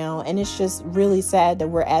at now, and it's just really sad that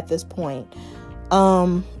we're at this point.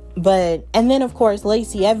 And then of course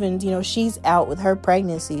Lacey Evans, you know, she's out with her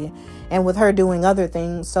pregnancy and with her doing other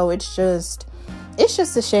things, so it's just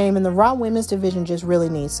a shame, and the Raw Women's division just really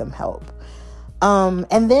needs some help.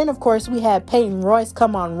 And then of course we had Peyton Royce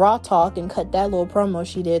come on Raw Talk and cut that little promo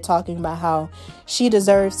she did, talking about how she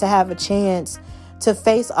deserves to have a chance to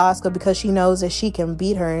face Asuka because she knows that she can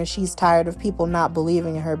beat her, and she's tired of people not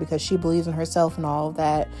believing in her because she believes in herself and all of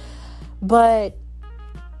that. But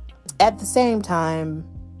at the same time,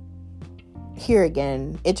 here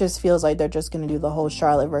again, it just feels like they're just going to do the whole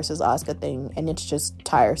Charlotte versus Asuka thing, and it's just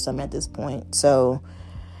tiresome at this point. So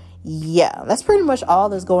yeah, that's pretty much all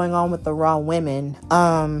that's going on with the Raw women.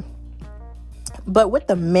 But with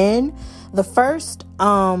the men, the first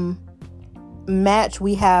match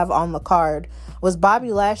we have on the card was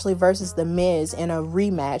Bobby Lashley versus The Miz in a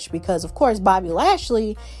rematch, because of course Bobby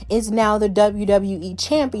Lashley is now the WWE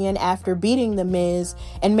champion after beating The Miz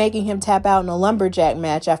and making him tap out in a lumberjack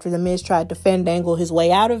match after The Miz tried to fandangle his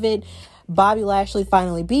way out of it. Bobby Lashley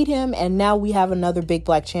finally beat him, and now we have another big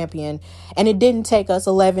black champion, and it didn't take us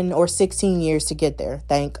 11 or 16 years to get there,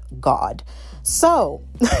 thank God. So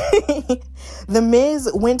The Miz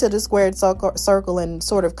went to the squared circle and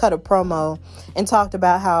sort of cut a promo and talked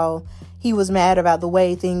about how he was mad about the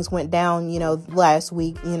way things went down, last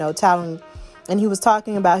week, and he was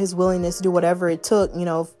talking about his willingness to do whatever it took,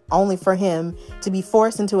 only for him to be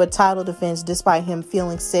forced into a title defense despite him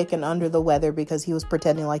feeling sick and under the weather because he was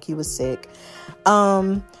pretending like he was sick.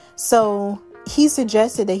 So he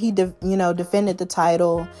suggested that he, defended the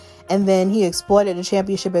title, and then he exploited the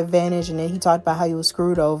championship advantage, and then he talked about how he was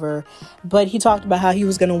screwed over, but he talked about how he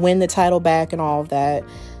was going to win the title back and all of that.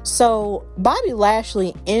 So Bobby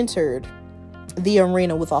Lashley entered the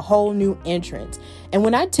arena with a whole new entrance. And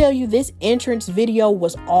when I tell you, this entrance video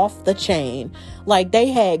was off the chain. Like, they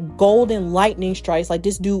had golden lightning strikes. Like,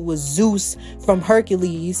 this dude was Zeus from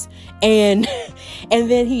Hercules. And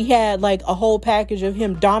then he had like a whole package of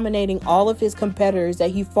him dominating all of his competitors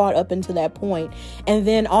that he fought up until that point. And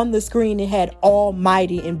then on the screen, it had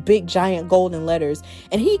Almighty in big giant golden letters.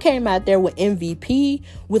 And he came out there with MVP,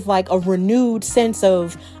 with like a renewed sense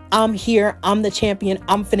of, I'm here, I'm the champion,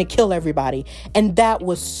 I'm finna kill everybody. And that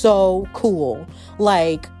was so cool.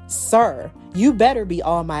 Like, sir, you better be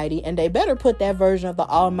Almighty, and they better put that version of the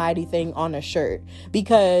Almighty thing on a shirt,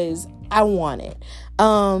 because I want it.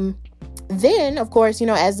 Then, of course,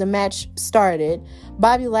 as the match started,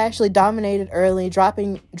 Bobby Lashley dominated early,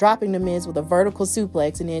 dropping The Miz with a vertical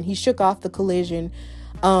suplex, and then he shook off the collision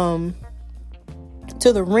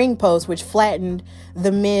to the ring post, which flattened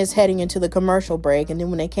The Miz heading into the commercial break. And then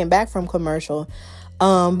when they came back from commercial,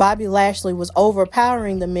 Bobby Lashley was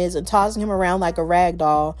overpowering The Miz and tossing him around like a rag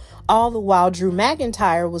doll, all the while Drew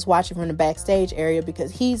McIntyre was watching from the backstage area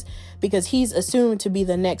because he's assumed to be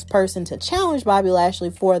the next person to challenge Bobby Lashley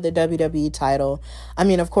for the WWE title. I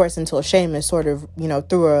mean, of course, until Sheamus sort of,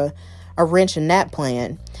 threw a wrench in that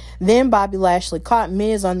plan. Then Bobby Lashley caught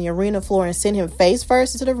Miz on the arena floor and sent him face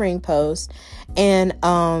first into the ring post. And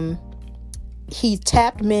he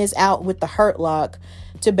tapped Miz out with the Hurt Lock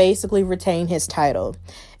to basically retain his title.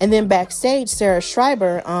 And then backstage, Sarah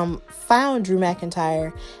Schreiber found Drew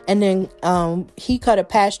McIntyre, and then he cut a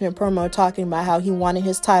passionate promo talking about how he wanted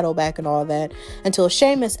his title back and all that, until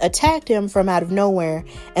Sheamus attacked him from out of nowhere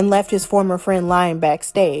and left his former friend lying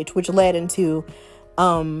backstage, which led into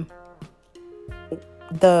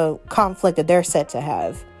the conflict that they're set to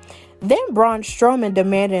have. Then Braun Strowman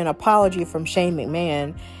demanded an apology from Shane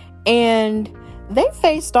McMahon, and they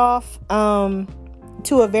faced off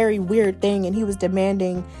to a very weird thing, and he was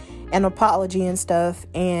demanding an apology and stuff,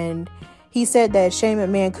 and he said that Shane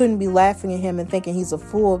McMahon couldn't be laughing at him and thinking he's a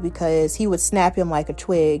fool because he would snap him like a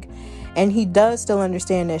twig, and he does still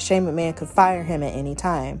understand that Shane McMahon could fire him at any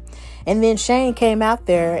time. And then Shane came out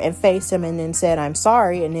there and faced him and then said, I'm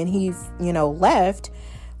sorry, and then he left,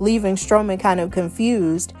 leaving Strowman kind of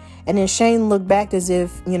confused. And then Shane looked back as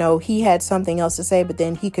if he had something else to say, but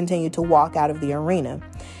then he continued to walk out of the arena.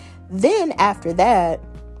 Then after that,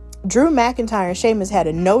 Drew McIntyre and Sheamus had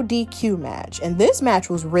a no DQ match, and this match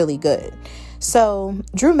was really good. So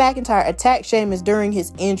Drew McIntyre attacked Sheamus during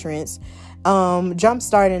his entrance, jump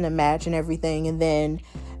starting the match and everything, and then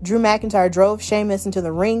Drew McIntyre drove Sheamus into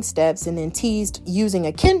the ring steps and then teased using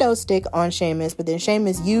a kendo stick on Sheamus, but then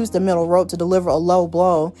Sheamus used the middle rope to deliver a low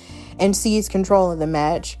blow and seized control of the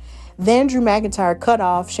match. Then Drew McIntyre cut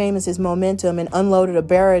off Sheamus's momentum and unloaded a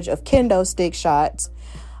barrage of kendo stick shots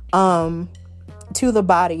to the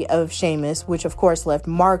body of Sheamus, which of course left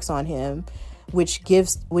marks on him, which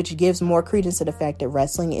gives more credence to the fact that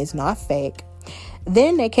wrestling is not fake.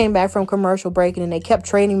 Then they came back from commercial break, and then they kept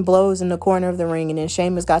trading blows in the corner of the ring, and then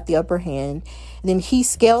Sheamus got the upper hand. And then he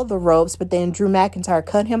scaled the ropes, but then Drew McIntyre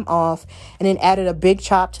cut him off and then added a big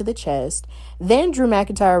chop to the chest. Then Drew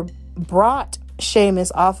McIntyre brought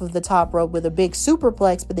Sheamus off of the top rope with a big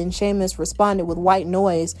superplex, but then Sheamus responded with white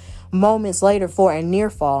noise moments later for a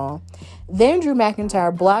near fall. Then Drew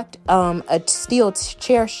McIntyre blocked a steel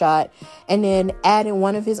chair shot and then added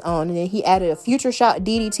one of his own, and then he added a future shot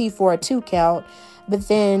DDT for a 2 count. But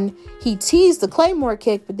then he teased the Claymore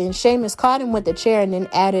kick, but then Sheamus caught him with the chair and then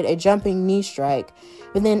added a jumping knee strike.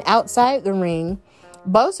 But then outside the ring,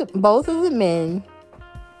 both of the men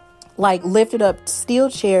lifted up steel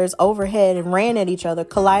chairs overhead and ran at each other,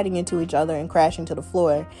 colliding into each other and crashing to the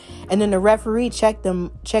floor. And then the referee checked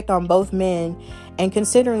on both men, and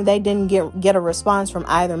considering they didn't get a response from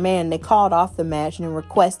either man, they called off the match and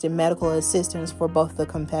requested medical assistance for both the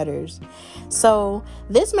competitors. So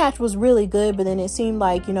this match was really good, but then it seemed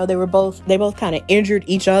like, they both kind of injured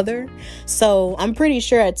each other. So I'm pretty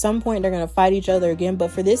sure at some point they're going to fight each other again.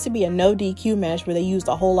 But for this to be a no DQ match where they used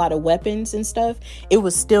a whole lot of weapons and stuff, it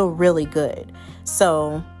was still really good.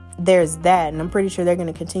 So there's that, and I'm pretty sure they're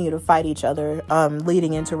going to continue to fight each other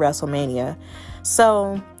leading into WrestleMania.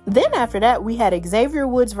 So then after that, we had Xavier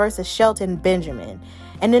Woods versus Shelton Benjamin.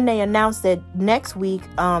 And then they announced that next week,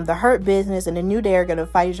 the Hurt Business and the New Day are going to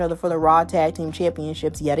fight each other for the Raw Tag Team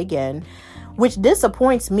Championships yet again, which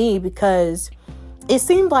disappoints me because it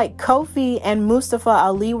seemed like Kofi and Mustafa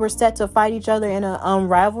Ali were set to fight each other in a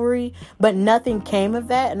rivalry, but nothing came of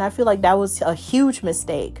that. And I feel like that was a huge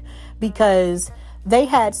mistake because they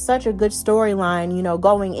had such a good storyline,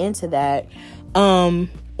 going into that.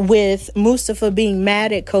 With Mustafa being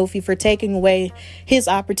mad at Kofi for taking away his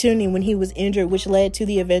opportunity when he was injured, which led to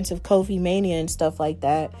the events of Kofi Mania and stuff like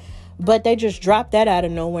that. But they just dropped that out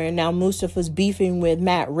of nowhere. And now Mustafa's beefing with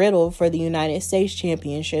Matt Riddle for the United States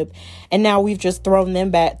Championship. And now we've just thrown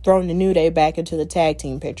the New Day back into the tag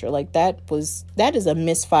team picture. That is a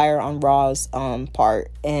misfire on Raw's part.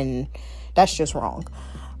 And that's just wrong.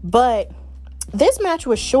 But this match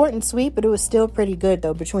was short and sweet, but it was still pretty good,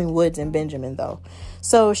 though, between Woods and Benjamin, though.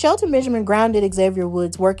 So Shelton Benjamin grounded Xavier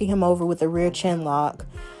Woods, working him over with a rear chin lock.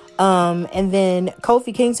 And then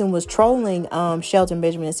Kofi Kingston was trolling Shelton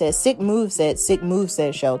Benjamin and said, sick move,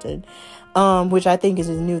 said Shelton, which I think is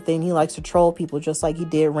his new thing. He likes to troll people just like he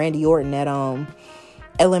did Randy Orton at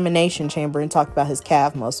Elimination Chamber and talked about his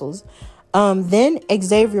calf muscles. Then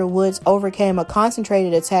Xavier Woods overcame a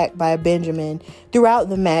concentrated attack by Benjamin throughout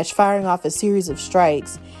the match, firing off a series of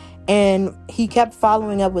strikes. And he kept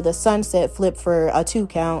following up with a sunset flip for a 2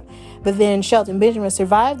 count. But then Shelton Benjamin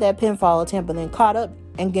survived that pinfall attempt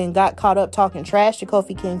and then got caught up talking trash to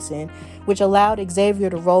Kofi Kingston, which allowed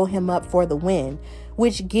Xavier to roll him up for the win,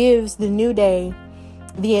 which gives the New Day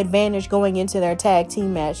the advantage going into their tag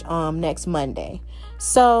team match next Monday.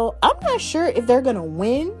 So I'm not sure if they're going to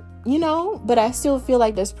win, but I still feel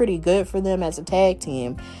like that's pretty good for them as a tag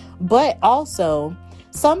team. But also,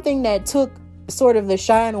 something that took sort of the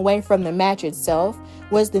shine away from the match itself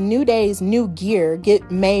was the New Day's new gear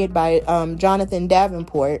made by Jonathan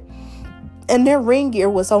Davenport. And their ring gear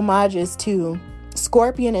was homages to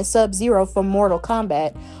Scorpion and Sub-Zero from Mortal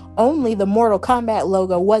Kombat. Only the Mortal Kombat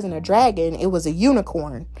logo wasn't a dragon, it was a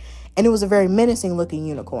unicorn. And it was a very menacing looking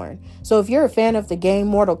unicorn. So if you're a fan of the game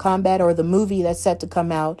Mortal Kombat or the movie that's set to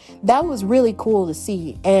come out, that was really cool to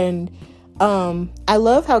see. And I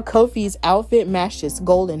love how Kofi's outfit matched his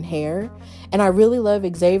golden hair. And I really love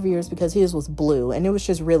Xavier's because his was blue. And it was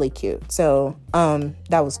just really cute. So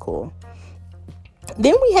that was cool.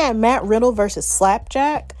 Then we had Matt Riddle versus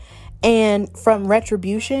Slapjack and from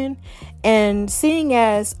Retribution. And seeing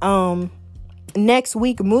as next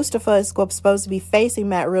week Mustafa is supposed to be facing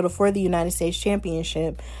Matt Riddle for the United States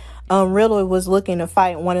Championship, Riddle was looking to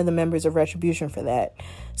fight one of the members of Retribution for that.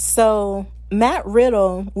 So Matt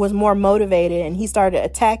Riddle was more motivated and he started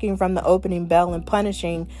attacking from the opening bell and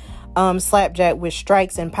punishing Slapjack with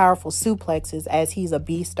strikes and powerful suplexes as he's a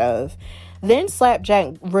beast of. Then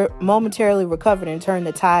Slapjack momentarily recovered and turned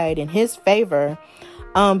the tide in his favor.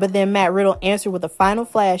 But then Matt Riddle answered with a final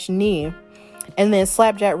flash knee. And then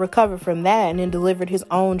Slapjack recovered from that and then delivered his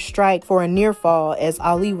own strike for a near fall as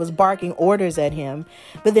Ali was barking orders at him.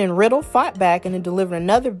 But then Riddle fought back and then delivered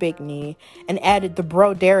another big knee and added the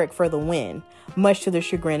Bro Derek for the win, much to the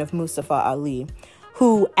chagrin of Mustafa Ali,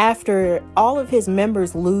 who, after all of his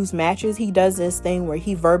members lose matches, he does this thing where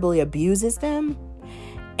he verbally abuses them.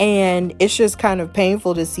 And it's just kind of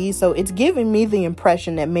painful to see. So it's giving me the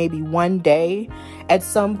impression that maybe one day, at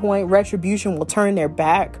some point, Retribution will turn their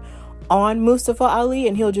back on Mustafa Ali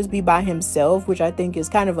and he'll just be by himself, which I think is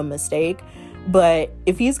kind of a mistake. But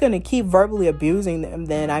if he's going to keep verbally abusing them,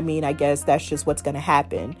 then I guess that's just what's going to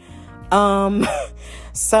happen.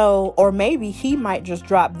 Or maybe he might just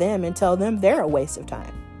drop them and tell them they're a waste of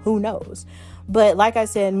time. Who knows? But like I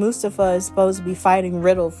said, Mustafa is supposed to be fighting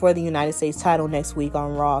Riddle for the United States title next week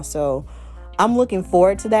on Raw. So I'm looking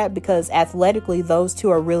forward to that because athletically, those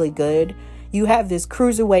two are really good. You have this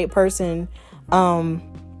cruiserweight person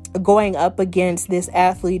going up against this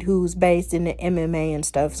athlete who's based in the MMA and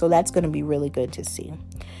stuff. So that's going to be really good to see.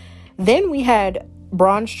 Then we had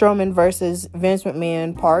Braun Strowman versus Vince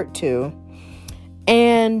McMahon Part 2.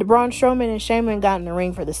 And Braun Strowman and Shane got in the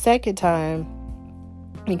ring for the second time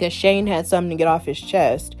because Shane had something to get off his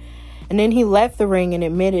chest. And then he left the ring and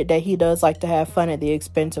admitted that he does like to have fun at the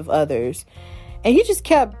expense of others. And he just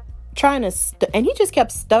kept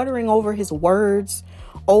stuttering over his words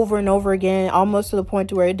over and over again, almost to the point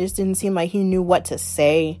to where it just didn't seem like he knew what to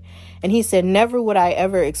say. And he said, "Never would I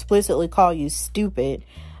ever explicitly call you stupid,"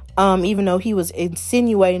 even though he was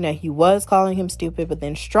insinuating that he was calling him stupid. But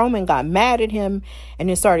then Strowman got mad at him and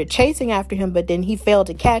then started chasing after him, but then he failed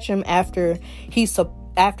to catch him after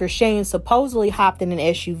Shane supposedly hopped in an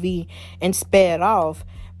SUV and sped off.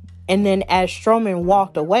 And then as Strowman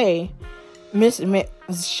walked away,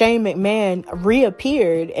 Shane McMahon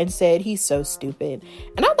reappeared and said, "He's so stupid."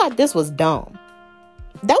 And I thought this was dumb.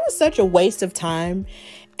 That was such a waste of time.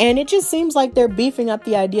 And it just seems like they're beefing up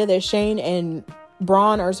the idea that Shane and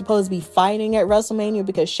Braun are supposed to be fighting at WrestleMania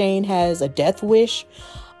because Shane has a death wish.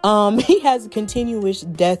 He has a continuous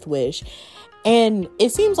death wish. And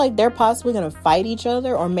it seems like they're possibly going to fight each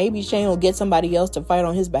other, or maybe Shane will get somebody else to fight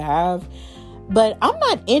on his behalf. But I'm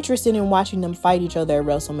not interested in watching them fight each other at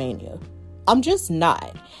WrestleMania. I'm just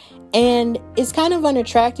not. And it's kind of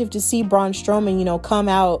unattractive to see Braun Strowman, come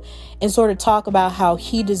out and sort of talk about how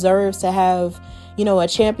he deserves to have, a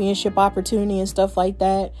championship opportunity and stuff like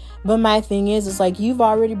that. But my thing is, it's like, you've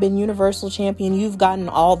already been Universal Champion. You've gotten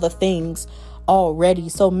all the things already.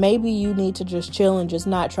 So maybe you need to just chill and just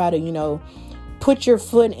not try to, put your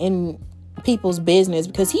foot in people's business,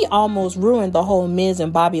 because he almost ruined the whole Miz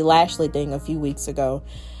and Bobby Lashley thing a few weeks ago.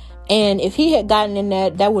 And if he had gotten in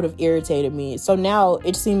that would have irritated me. So now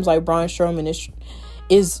it seems like Braun Strowman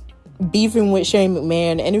is beefing with Shane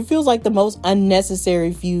McMahon, and it feels like the most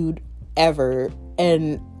unnecessary feud ever.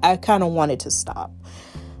 And I kind of wanted to stop.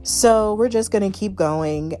 So we're just going to keep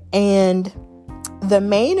going. And the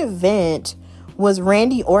main event was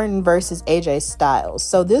Randy Orton versus AJ Styles.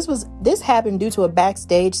 So this happened due to a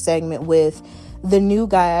backstage segment with the new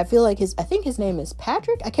guy. I think his name is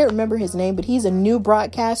Patrick. I can't remember his name, but he's a new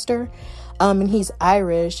broadcaster. And he's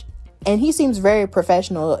Irish. And he seems very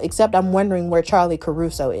professional, except I'm wondering where Charlie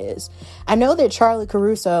Caruso is. I know that Charlie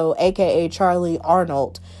Caruso, aka Charlie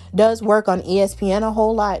Arnold, does work on ESPN a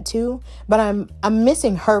whole lot too, but I'm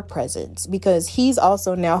missing her presence because he's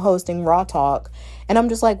also now hosting Raw Talk. And I'm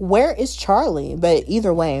just like, where is Charlie? But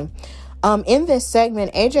either way, in this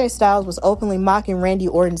segment, AJ Styles was openly mocking Randy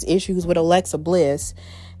Orton's issues with Alexa Bliss,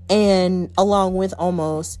 and along with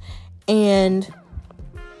Omos. And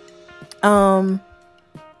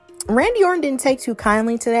Randy Orton didn't take too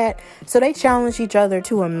kindly to that, so they challenged each other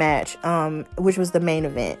to a match, which was the main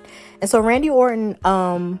event. And so Randy Orton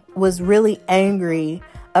was really angry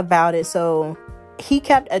about it, so he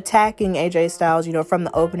kept attacking AJ Styles, from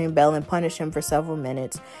the opening bell, and punished him for several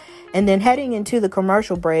minutes. And then heading into the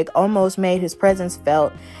commercial break, almost made his presence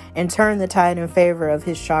felt and turned the tide in favor of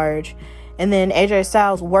his charge. And then AJ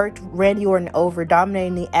Styles worked Randy Orton over,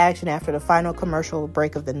 dominating the action after the final commercial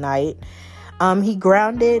break of the night. He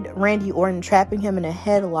grounded Randy Orton, trapping him in a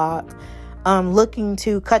headlock, looking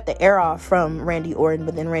to cut the air off from Randy Orton,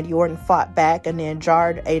 but then Randy Orton fought back and then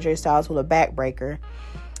jarred AJ Styles with a backbreaker.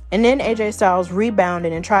 And then AJ Styles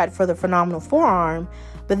rebounded and tried for the phenomenal forearm,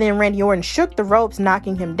 but then Randy Orton shook the ropes,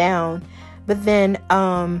 knocking him down. But then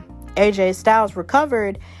AJ Styles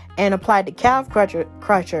recovered and applied the calf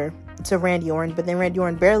crusher to Randy Orton, but then Randy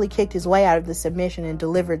Orton barely kicked his way out of the submission and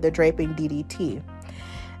delivered the draping DDT.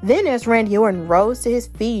 Then as Randy Orton rose to his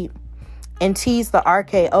feet and teased the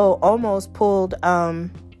RKO, almost pulled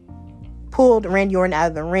Randy Orton out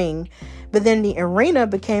of the ring. But then the arena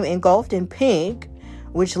became engulfed in pink,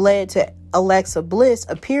 which led to Alexa Bliss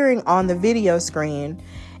appearing on the video screen.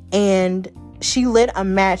 And she lit a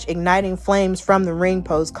match, igniting flames from the ring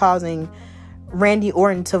post, causing Randy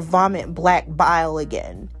Orton to vomit black bile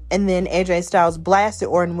again. And then AJ Styles blasted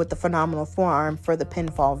Orton with the phenomenal forearm for the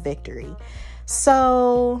pinfall victory.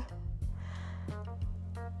 So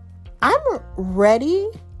I'm ready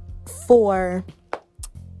for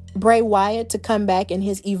Bray Wyatt to come back in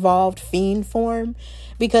his evolved Fiend form,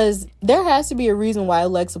 because there has to be a reason why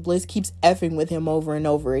Alexa Bliss keeps effing with him over and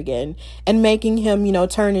over again and making him,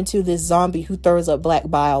 turn into this zombie who throws up black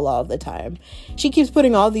bile all the time. She keeps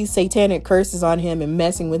putting all these satanic curses on him and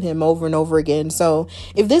messing with him over and over again. So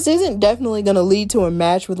if this isn't definitely going to lead to a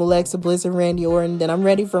match with Alexa Bliss and Randy Orton, then I'm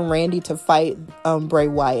ready for Randy to fight Bray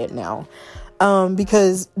Wyatt now.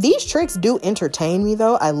 Because these tricks do entertain me,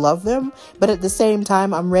 though. I love them. But at the same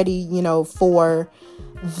time, I'm ready, for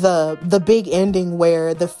the big ending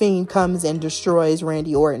where the Fiend comes and destroys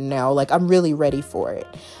Randy Orton now. Like, I'm really ready for it.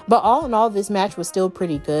 But all in all, this match was still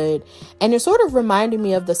pretty good. And it sort of reminded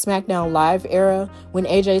me of the SmackDown Live era when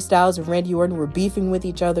AJ Styles and Randy Orton were beefing with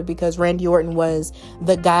each other because Randy Orton was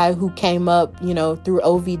the guy who came up, through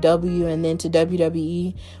OVW and then to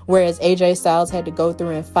WWE, whereas AJ Styles had to go through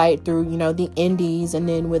and fight through, the indies and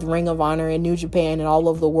then with Ring of Honor and New Japan and all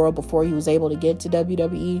over the world before he was able to get to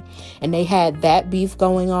WWE. And they had that beef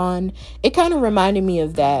going on. It kind of reminded me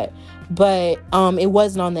of that. But it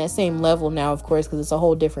wasn't on that same level now, of course, because it's a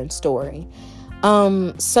whole different story.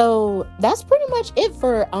 So that's pretty much it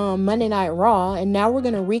for Monday Night Raw. And now we're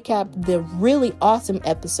going to recap the really awesome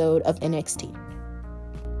episode of NXT.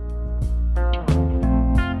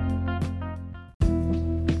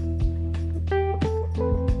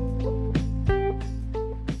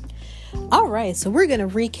 All right, so we're going to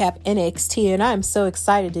recap NXT, and I'm so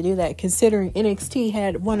excited to do that considering NXT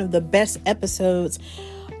had one of the best episodes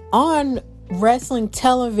on wrestling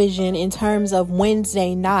television in terms of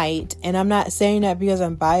Wednesday night. And I'm not saying that because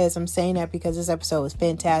I'm biased. I'm saying that because this episode was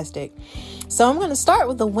fantastic. So I'm going to start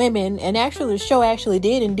with the women, and actually the show actually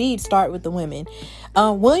did indeed start with the women.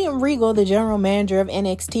 William Regal, the general manager of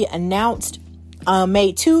NXT,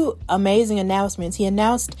 made two amazing announcements. He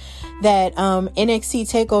announced that NXT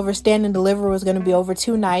TakeOver Stand and Deliver was going to be over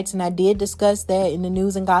 2 nights, and I did discuss that in the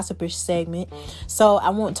news and gossipish segment, so I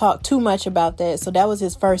won't talk too much about that. So that was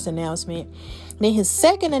his first announcement. Then his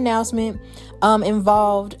second announcement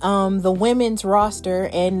involved the women's roster,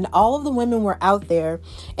 and all of the women were out there,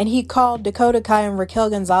 and he called Dakota Kai and Raquel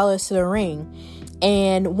Gonzalez to the ring.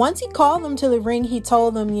 And once he called them to the ring, he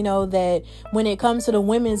told them, that when it comes to the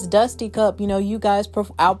women's Dusty Cup, you guys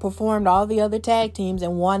outperformed all the other tag teams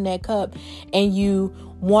and won that cup. And you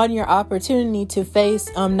won your opportunity to face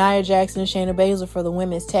Nia Jackson and Shayna Baszler for the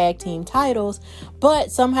women's tag team titles.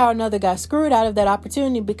 But somehow or another got screwed out of that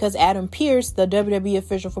opportunity because Adam Pearce, the WWE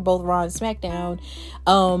official for both Raw and SmackDown,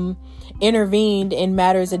 intervened in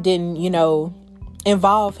matters that didn't,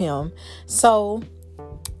 involve him. So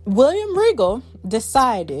William Regal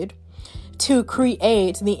decided to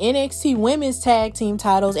create the NXT Women's Tag Team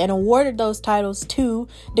titles and awarded those titles to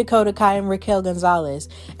Dakota Kai and Raquel Gonzalez.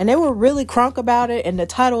 And they were really crunk about it, and the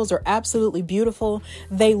titles are absolutely beautiful.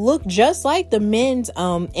 They look just like the men's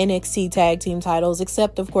NXT Tag Team titles,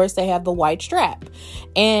 except of course they have the white strap.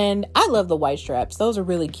 And I love the white straps. Those are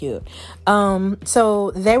really cute.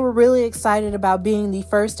 So they were really excited about being the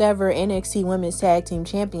first ever NXT Women's Tag Team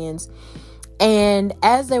champions. And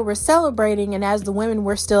as they were celebrating and as the women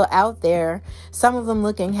were still out there, some of them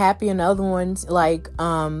looking happy and other ones like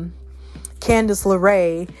Candice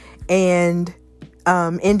LeRae and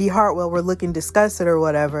Indy Hartwell were looking disgusted or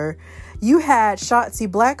whatever, you had Shotzi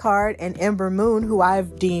Blackheart and Ember Moon, who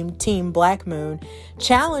I've deemed Team Black Moon,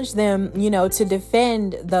 challenge them, to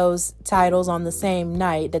defend those titles on the same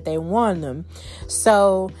night that they won them.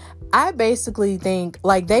 So I basically think,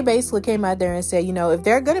 they basically came out there and said, if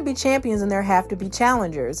they're going to be champions, then there have to be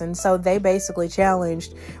challengers. And so they basically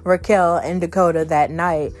challenged Raquel and Dakota that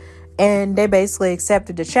night. And they basically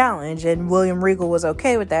accepted the challenge. And William Regal was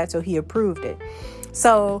okay with that, so he approved it.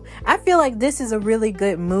 So I feel like this is a really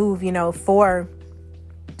good move, for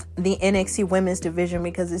the NXT women's division,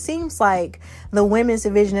 because it seems like the women's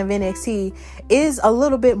division of NXT is a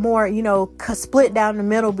little bit more, split down the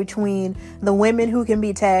middle between the women who can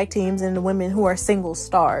be tag teams and the women who are single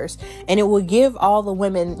stars. And it will give all the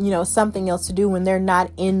women, something else to do when they're not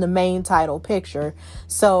in the main title picture.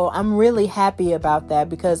 So I'm really happy about that,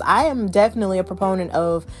 because I am definitely a proponent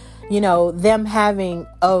of, them having,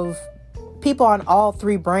 of people on all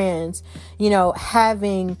three brands,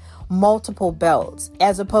 having multiple belts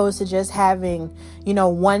as opposed to just having,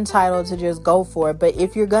 one title to just go for it. But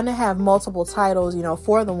if you're going to have multiple titles,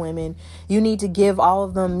 for the women, you need to give all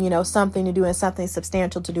of them, something to do and something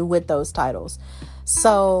substantial to do with those titles.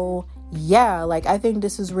 So yeah, I think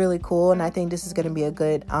this is really cool. And I think this is going to be a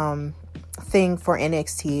good, thing for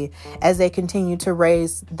NXT as they continue to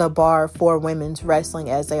raise the bar for women's wrestling,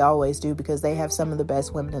 as they always do, because they have some of the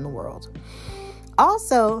best women in the world.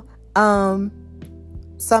 Also,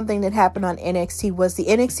 something that happened on NXT was the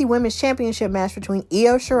NXT Women's Championship match between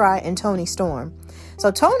Io Shirai and Toni Storm. So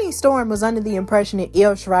Toni Storm was under the impression that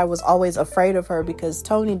Io Shirai was always afraid of her because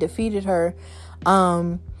Toni defeated her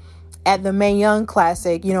at the Mae Young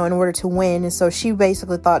Classic, in order to win. And so she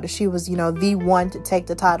basically thought that she was, the one to take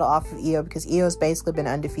the title off of Io, because Io's basically been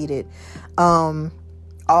undefeated all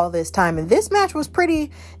all this time. And this match was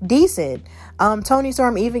pretty decent. Toni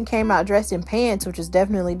Storm even came out dressed in pants, which is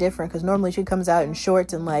definitely different because normally she comes out in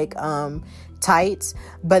shorts and like tights,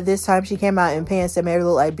 but this time she came out in pants that made her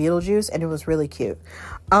look like Beetlejuice, and it was really cute.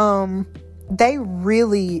 They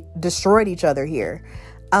really destroyed each other here.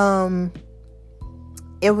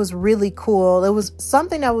 It was really cool. It was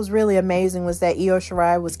something that was really amazing was that Io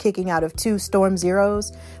Shirai was kicking out of 2 Storm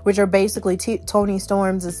Zeros, which are basically Toni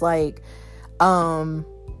Storm's is like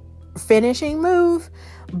finishing move,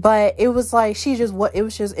 but it was like it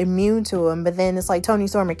was just immune to him. But then it's like Toni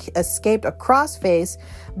Storm escaped a crossface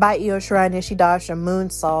by Io Shirai, and then she dodged a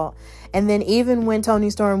moonsault. And then even when Toni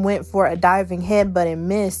Storm went for a diving headbutt and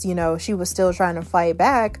missed, you know, she was still trying to fight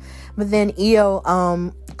back. But then Io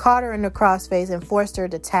caught her in the crossface and forced her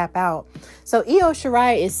to tap out. So Io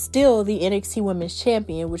Shirai is still the NXT Women's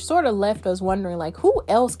Champion, which sort of left us wondering, like, who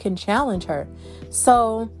else can challenge her?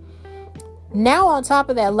 So now on top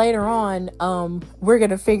of that, later on, we're going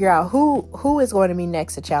to figure out who is going to be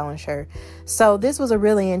next to challenge her. So this was a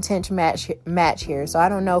really intense match here. So I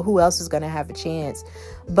don't know who else is going to have a chance.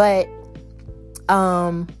 But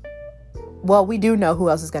well, we do know who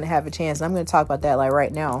else is going to have a chance. I'm going to talk about that like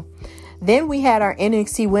right now. Then we had our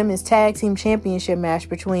NXT Women's Tag Team Championship match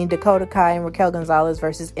between Dakota Kai and Raquel Gonzalez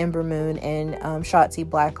versus Ember Moon and Shotzi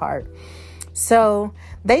Blackheart. So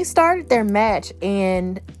they started their match,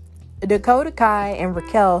 and Dakota Kai and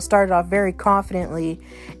Raquel started off very confidently,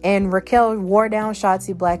 and Raquel wore down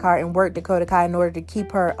Shotzi Blackheart and worked Dakota Kai in order to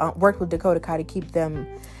keep her worked with Dakota Kai to keep them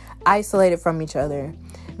isolated from each other.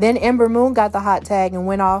 Then Ember Moon got the hot tag and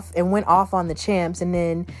went off on the champs, and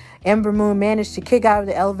then Ember Moon managed to kick out of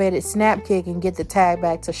the elevated snap kick and get the tag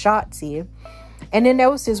back to Shotzi. And then there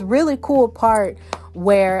was this really cool part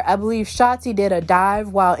where I believe Shotzi did a dive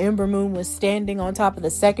while Ember Moon was standing on top of the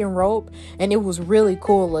second rope, and it was really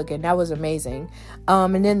cool looking. That was amazing.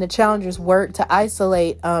 And then the challengers worked to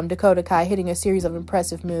isolate Dakota Kai, hitting a series of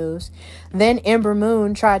impressive moves. Then Ember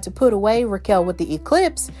Moon tried to put away Raquel with the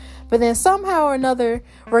Eclipse, but then somehow or another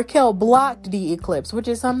Raquel blocked the Eclipse, which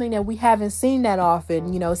is something that we haven't seen that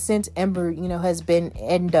often, you know, since Ember, you know, has been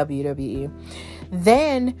in WWE.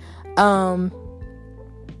 Then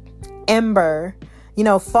Ember, you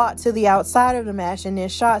know, fought to the outside of the match, and then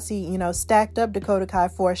Shotzi, you know, stacked up Dakota Kai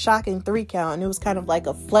for a shocking 3 count, and it was kind of like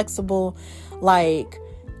a flexible, like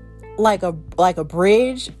a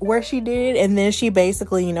bridge where she did, and then she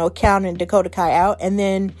basically, you know, counted Dakota Kai out, and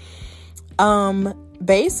then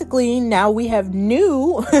basically now we have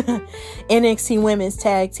new NXT Women's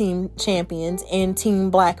Tag Team Champions in Team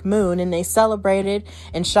Black Moon, and they celebrated,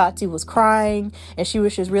 and Shotzi was crying, and she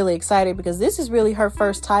was just really excited because this is really her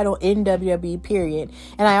first title in WWE, period.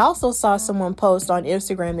 And I also saw someone post on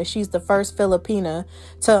Instagram that she's the first Filipina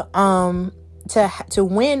to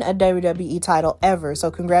win a WWE title ever. So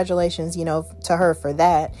congratulations, you know, to her for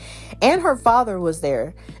that. And her father was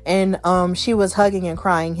there, and she was hugging and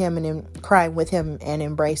crying with him and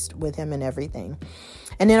embraced with him and everything.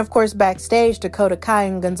 And then, of course, backstage, Dakota Kai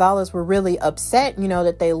and Gonzalez were really upset, you know,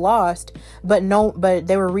 that they lost, but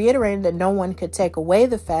they were reiterating that no one could take away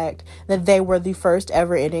the fact that they were the first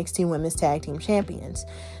ever NXT Women's Tag Team Champions.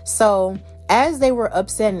 So as they were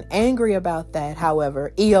upset and angry about that,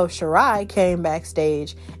 however, Io Shirai came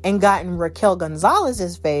backstage and got in Raquel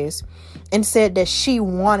Gonzalez's face and said that she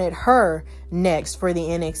wanted her next for the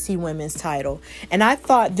NXT Women's title. And I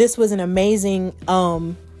thought this was an amazing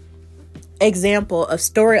example of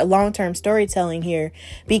long-term storytelling here,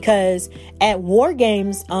 because at War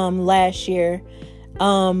Games last year,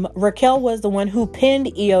 Raquel was the one who pinned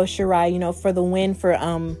Io Shirai, you know, for the win for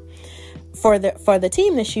the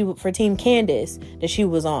team for Team Candice that she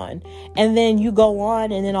was on. And then you go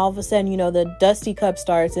on, and then all of a sudden, you know, the Dusty Cup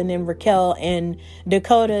starts, and then Raquel and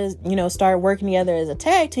Dakota, you know, start working together as a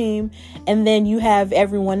tag team, and then you have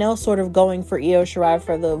everyone else sort of going for Io Shirai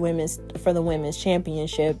for the women's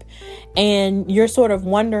championship, and you're sort of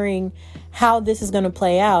wondering how this is going to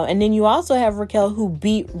play out. And then you also have Raquel, who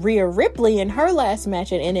beat Rhea Ripley in her last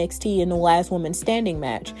match at NXT in the last woman standing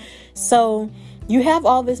match. So you have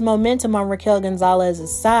all this momentum on Raquel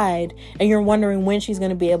Gonzalez's side, and you're wondering when she's going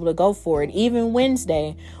to be able to go for it. Even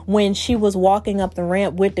Wednesday, when she was walking up the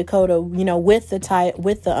ramp with Dakota, you know, with the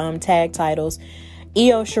tag titles,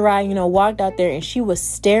 Io Shirai, you know, walked out there and she was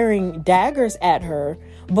staring daggers at her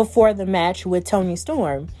before the match with Toni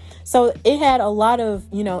Storm. So it had a lot of,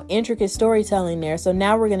 you know, intricate storytelling there. So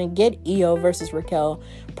now we're going to get Io versus Raquel,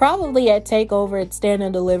 probably at TakeOver, at Stand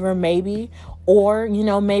and Deliver, maybe, or, you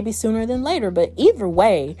know, maybe sooner than later. But either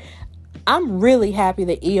way, I'm really happy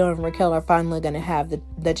that Io and Raquel are finally going to have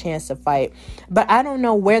the chance to fight. But I don't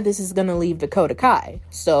know where this is going to leave Dakota Kai.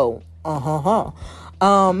 So,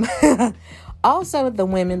 Also, the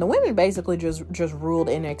women basically just ruled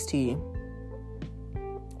NXT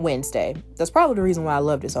Wednesday. That's probably the reason why I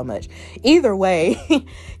loved it so much. Either way,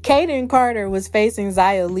 Kayden Carter was facing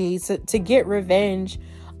Xia Li to get revenge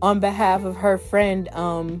on behalf of her friend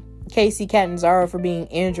Kacy Catanzaro for being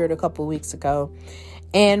injured a couple weeks ago.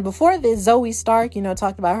 And before this, Zoe Stark,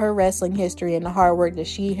 talked about her wrestling history and the hard work that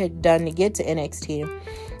she had done to get to NXT.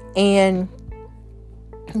 And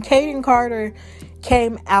Kayden Carter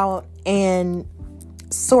came out and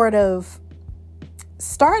sort of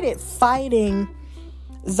started fighting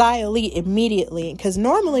Xia Li immediately, because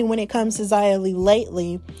normally when it comes to Xia Li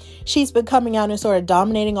lately, she's been coming out and sort of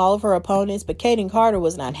dominating all of her opponents, but Kayden Carter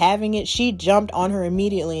was not having it. She jumped on her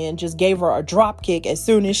immediately and just gave her a drop kick as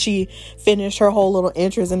soon as she finished her whole little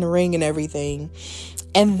entrance in the ring and everything.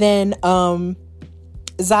 And then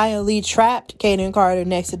Xia Li trapped Kayden Carter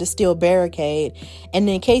next to the steel barricade, and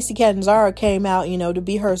then Kacy Catanzaro came out, to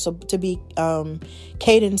be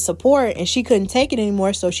Kayden's support, and she couldn't take it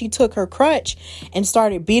anymore, so she took her crutch and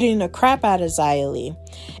started beating the crap out of Xia Li.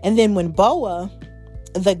 And then when Boa,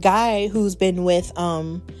 the guy who's been with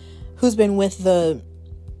the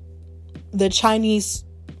Chinese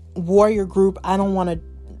warrior group, I don't want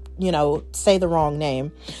to say the wrong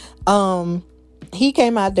name, he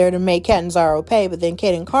came out there to make Catanzaro pay, but then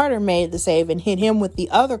Kayden Carter made the save and hit him with the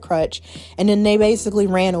other crutch, and then they basically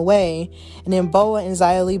ran away. And then Boa and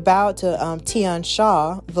Xia Li bowed to Tian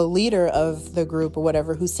Sha, the leader of the group or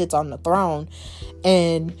whatever, who sits on the throne,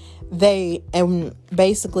 and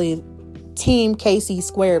basically Team KC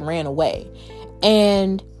Squared ran away.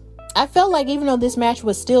 And I felt like even though this match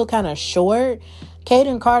was still kind of short,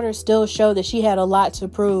 Kayden Carter still showed that she had a lot to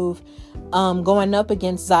prove going up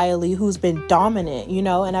against Xia Li, who's been dominant,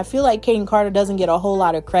 and I feel like Kayden Carter doesn't get a whole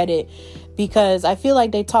lot of credit, because I feel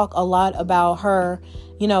like they talk a lot about her,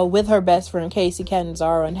 with her best friend Kacy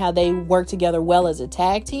Catanzaro and how they work together well as a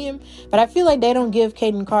tag team, but I feel like they don't give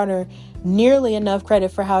Kayden Carter nearly enough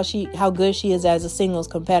credit for how good she is as a singles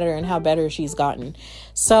competitor and how better she's gotten.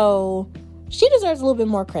 So she deserves a little bit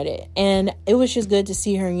more credit, and it was just good to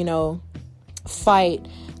see her, fight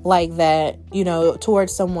like that,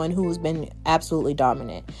 towards someone who's been absolutely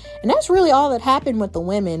dominant. And that's really all that happened with the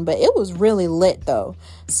women, but it was really lit though.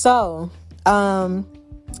 So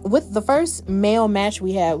with the first male match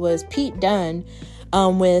we had was Pete Dunne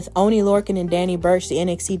with Oney Lorcan and Danny Burch, the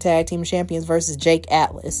NXT Tag Team Champions, versus Jake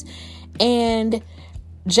Atlas. And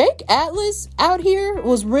Jake Atlas out here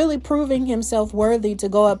was really proving himself worthy to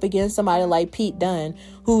go up against somebody like Pete Dunne,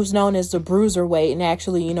 who's known as the Bruiserweight and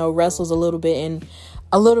actually, wrestles a little bit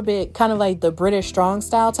kind of like the British strong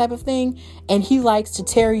style type of thing. And he likes to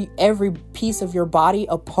tear every piece of your body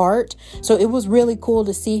apart. So it was really cool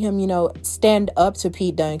to see him, stand up to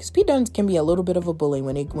Pete Dunne, because Pete Dunne can be a little bit of a bully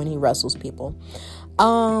when he wrestles people.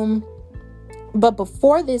 But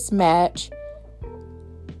before this match,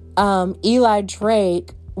 Eli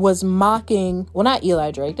Drake was mocking, well, not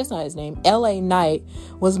Eli Drake, that's not his name, LA Knight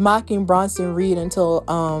was mocking Bronson Reed until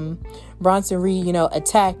Bronson Reed,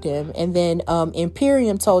 attacked him. And then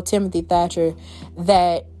Imperium told Timothy Thatcher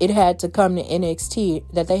that they had to come to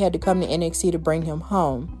NXT to bring him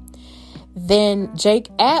home. Then Jake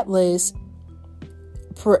Atlas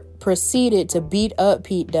proceeded to beat up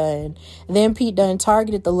Pete Dunne. Then Pete Dunne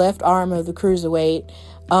targeted the left arm of the cruiserweight,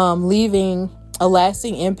 leaving a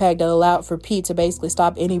lasting impact that allowed for Pete to basically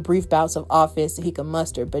stop any brief bouts of offense that he could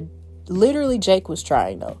muster. But literally Jake was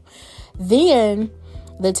trying though. Then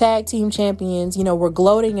the tag team champions, were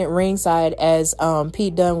gloating at ringside as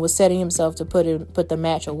Pete Dunne was setting himself to put the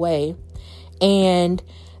match away. And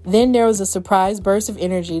then there was a surprise burst of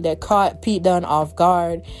energy that caught Pete Dunne off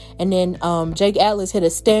guard. And then Jake Atlas hit a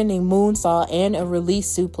standing moonsault and a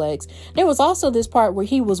release suplex. There was also this part where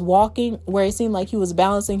he was walking, where it seemed like he was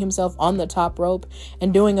balancing himself on the top rope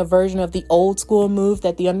and doing a version of the old school move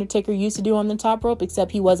that The Undertaker used to do on the top rope,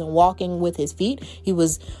 except he wasn't walking with his feet. He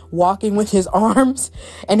was walking with his arms,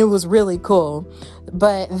 and it was really cool.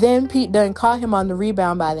 But then Pete Dunne caught him on the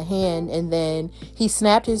rebound by the hand, and then he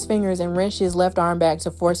snapped his fingers and wrenched his left arm back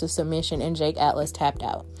to force a submission, and Jake Atlas tapped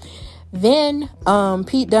out. Then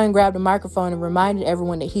Pete Dunne grabbed a microphone and reminded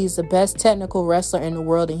everyone that he's the best technical wrestler in the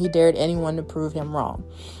world, and he dared anyone to prove him wrong,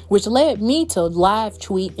 which led me to live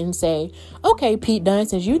tweet and say, okay, Pete Dunne,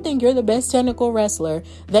 since you think you're the best technical wrestler,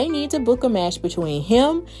 they need to book a match between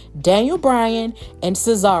him, Daniel Bryan, and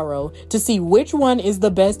Cesaro to see which one is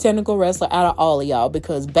the best technical wrestler out of all of y'all,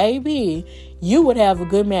 because baby, you would have a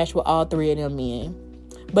good match with all three of them men.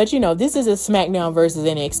 But, this is a SmackDown versus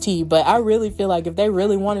NXT, but I really feel like if they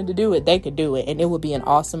really wanted to do it, they could do it, and it would be an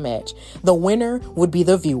awesome match. The winner would be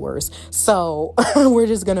the viewers. So we're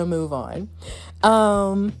just going to move on.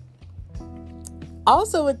 Also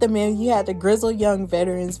with the men, you had the Grizzled Young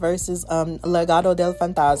Veterans versus Legado del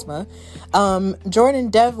Fantasma. Jordan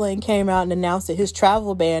Devlin came out and announced that his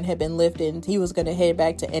travel ban had been lifted and he was going to head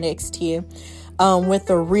back to NXT with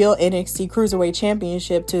the real NXT Cruiserweight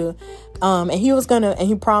Championship and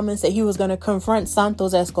he promised that he was gonna confront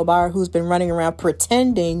Santos Escobar, who's been running around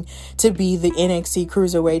pretending to be the NXT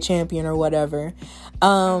Cruiserweight Champion or whatever.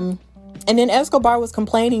 And then Escobar was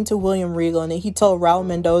complaining to William Regal, and then he told Raul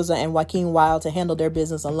Mendoza and Joaquin Wilde to handle their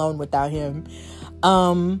business alone without him.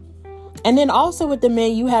 And then also with the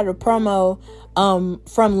men, you had a promo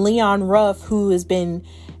from Leon Ruff, who has been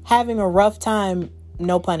having a rough time,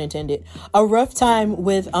 no pun intended, a rough time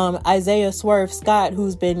with Isaiah Swerve Scott,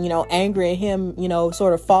 who's been, angry at him,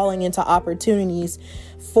 sort of falling into opportunities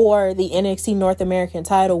for the NXT North American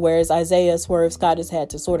title, whereas Isaiah Swerve Scott has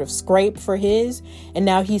had to sort of scrape for his, and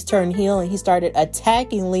now he's turned heel and he started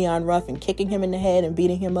attacking Leon Ruff and kicking him in the head and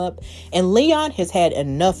beating him up, and Leon has had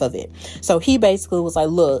enough of it. So he basically was like,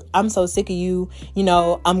 look, I'm so sick of you,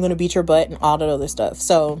 I'm gonna beat your butt and all that other stuff.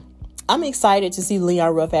 So I'm excited to see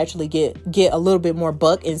Leon Ruff actually get a little bit more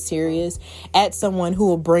buck and serious at someone who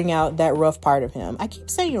will bring out that rough part of him. I keep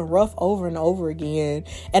saying rough over and over again,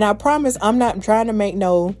 and I promise I'm not trying to make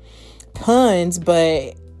no puns,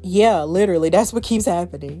 but yeah, literally, that's what keeps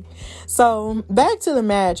happening. So back to the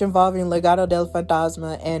match involving Legado del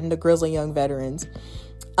Fantasma and the Grizzled Young Veterans.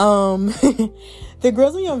 The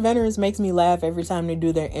Grizzled Young Veterans makes me laugh every time they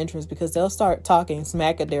do their entrance, because they'll start talking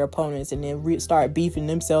smack at their opponents and then start beefing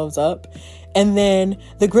themselves up. And then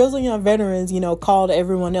the Grizzled Young Veterans, called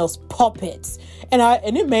everyone else puppets. And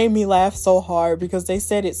it made me laugh so hard because they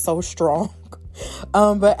said it so strong.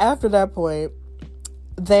 But after that point,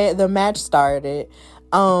 the match started.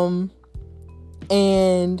 And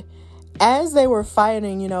as they were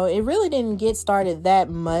fighting, it really didn't get started that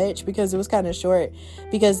much because it was kind of short,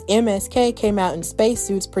 because MSK came out in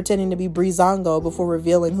spacesuits pretending to be Breezango before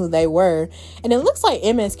revealing who they were. And it looks like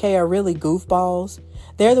MSK are really goofballs.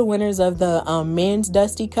 They're the winners of the men's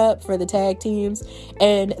Dusty Cup for the tag teams,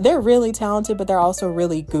 and they're really talented, but they're also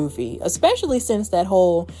really goofy, especially since that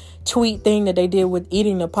whole tweet thing that they did with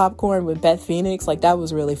eating the popcorn with Beth Phoenix. Like, that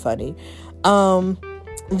was really funny.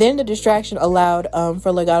 Then the distraction allowed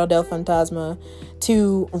for Legado del Fantasma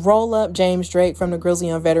to roll up James Drake from the Grizzled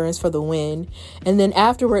Young Veterans for the win. And then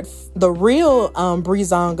afterward, the real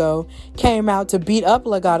Breezango came out to beat up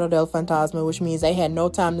Legado del Fantasma, which means they had no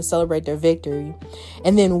time to celebrate their victory.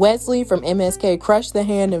 And then Wesley from MSK crushed the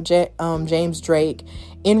hand of James Drake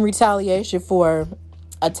in retaliation for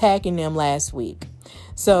attacking them last week.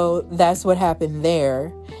 So that's what happened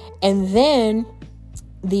there. And then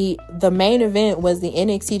the main event was the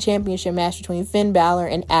NXT Championship match between Finn Balor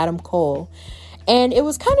and Adam Cole. And it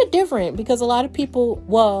was kind of different because a lot of people,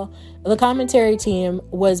 the commentary team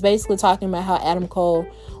was basically talking about how Adam Cole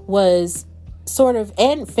was sort of,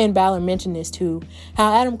 and Finn Balor mentioned this too,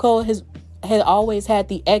 how Adam Cole had always had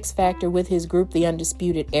the X factor with his group, the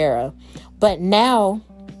Undisputed Era. But now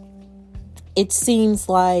it seems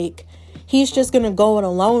like he's just going to go it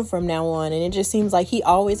alone from now on. And it just seems like he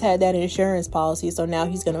always had that insurance policy. So now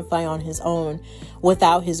he's going to fight on his own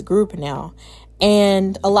without his group now.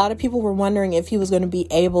 And a lot of people were wondering if he was going to be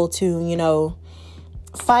able to,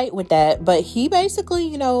 fight with that. But he basically,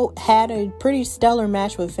 had a pretty stellar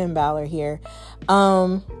match with Finn Balor here.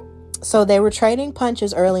 So they were trading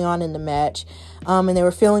punches early on in the match. And they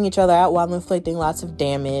were feeling each other out while inflicting lots of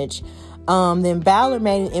damage. Then Balor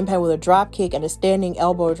made an impact with a drop kick and a standing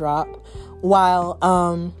elbow drop, while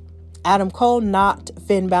Adam Cole knocked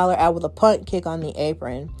Finn Balor out with a punt kick on the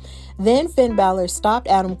apron. Then Finn Balor stopped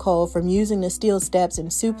Adam Cole from using the steel steps and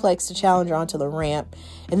suplexed the challenger onto the ramp.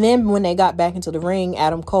 And then when they got back into the ring,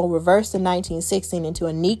 Adam Cole reversed the 1916 into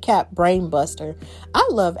a kneecap brainbuster. I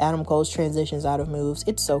love Adam Cole's transitions out of moves.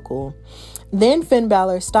 It's so cool. Then Finn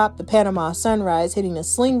Balor stopped the Panama Sunrise, hitting a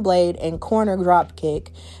sling blade and corner drop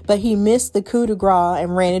kick, but he missed the coup de grace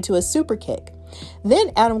and ran into a super kick.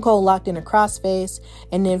 Then Adam Cole locked in a crossface,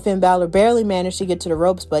 and then Finn Balor barely managed to get to the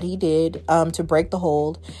ropes, but he did, to break the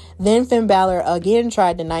hold. Then Finn Balor again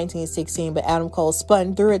tried the 1916, but Adam Cole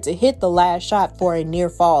spun through it to hit the last shot for a near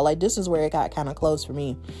fall. Like, this is where it got kind of close for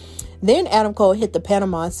me. Then Adam Cole hit the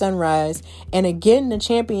Panama Sunrise, and again the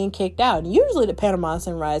champion kicked out. Usually the Panama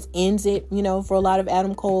Sunrise ends it, for a lot of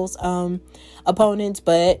Adam Cole's opponents,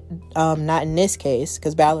 but not in this case,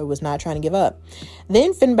 because Balor was not trying to give up.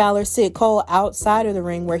 Then Finn Balor sent Cole outside of the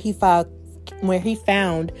ring where he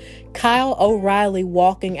found Kyle O'Reilly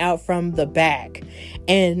walking out from the back.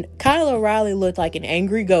 And Kyle O'Reilly looked like an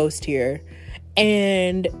angry ghost here.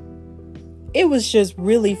 And it was just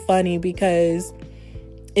really funny because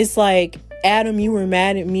it's like Adam, you were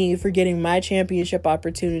mad at me for getting my championship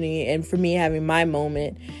opportunity and for me having my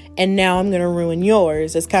moment, and now I'm going to ruin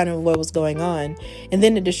yours. That's kind of what was going on. And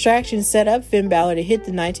then the distraction set up Finn Balor to hit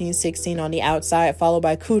the 1916 on the outside, followed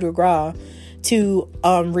by coup de grace to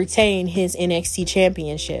retain his NXT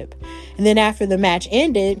championship. And then after the match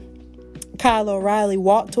ended, Kyle O'Reilly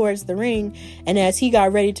walked towards the ring, and as he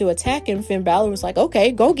got ready to attack him, Finn Balor was like,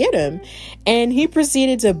 okay, go get him. And he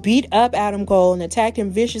proceeded to beat up Adam Cole and attacked him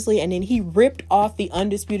viciously, and then he ripped off the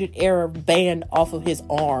Undisputed Era band off of his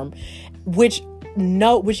arm, which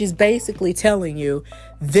is basically telling you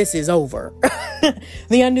this is over.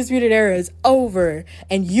 The Undisputed Era is over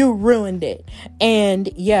and you ruined it. And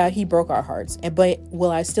yeah, he broke our hearts. But will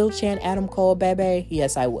I still chant Adam Cole, baby?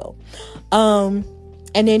 Yes, I will.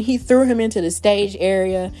 And then he threw him into the stage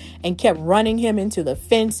area and kept running him into the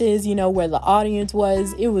fences, where the audience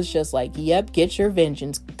was. It was just like, yep, get your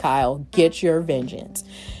vengeance, Kyle. Get your vengeance.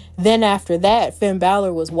 Then after that, Finn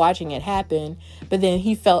Balor was watching it happen, but then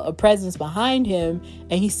he felt a presence behind him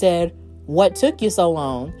and he said, what took you so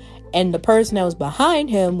long? And the person that was behind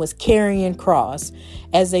him was Karrion Kross,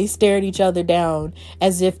 as they stared each other down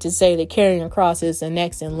as if to say that Karrion Kross is the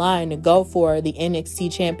next in line to go for the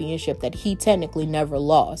NXT championship that he technically never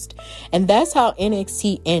lost. And that's how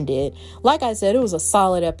NXT ended. Like I said, it was a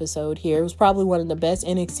solid episode here. It was probably one of the best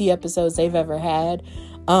NXT episodes they've ever had.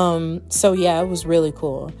 So yeah, it was really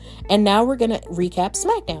cool. And now we're gonna recap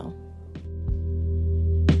SmackDown.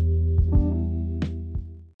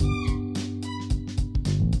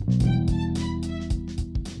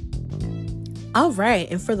 All right,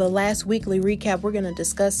 and for the last weekly recap, we're going to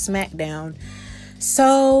discuss SmackDown.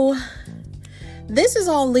 So, this is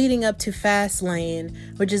all leading up to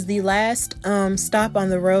Fastlane, which is the last stop on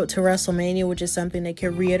the road to WrestleMania, which is something they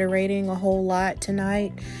kept reiterating a whole lot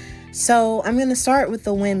tonight. So, I'm going to start with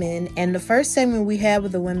the women, and the first segment we had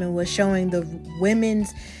with the women was showing the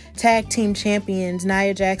women's tag team champions,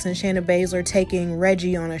 Nia Jax and Shayna Baszler, taking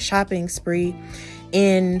Reggie on a shopping spree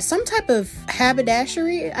in some type of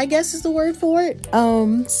haberdashery, I guess is the word for it,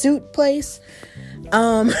 suit place.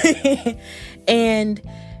 And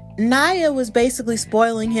Nia was basically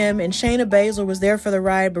spoiling him, and Shayna Baszler was there for the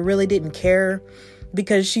ride, but really didn't care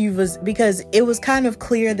because it was kind of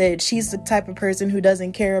clear that she's the type of person who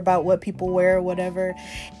doesn't care about what people wear or whatever.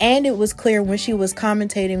 And it was clear when she was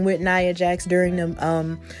commentating with Nia Jax during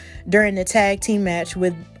the tag team match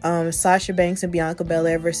with Sasha Banks and Bianca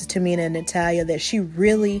Belair versus Tamina and Natalya that she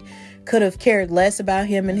really could have cared less about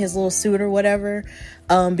him and his little suit or whatever,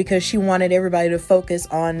 because she wanted everybody to focus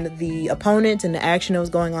on the opponent and the action that was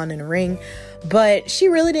going on in the ring. But she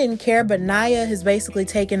really didn't care. But Nia has basically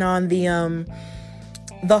taken on the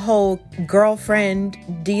whole girlfriend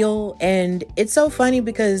deal, and it's so funny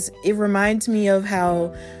because it reminds me of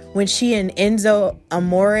how when she and Enzo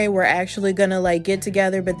Amore were actually gonna get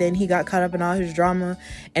together, but then he got caught up in all his drama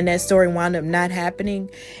and that story wound up not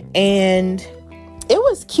happening. And it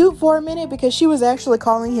was cute for a minute because she was actually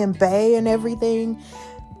calling him bae and everything,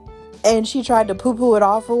 and she tried to poo-poo it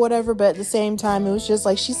off or whatever, but at the same time it was just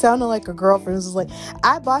like she sounded like a girlfriend. It was like,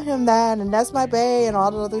 I bought him that and that's my bae and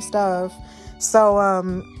all the other stuff.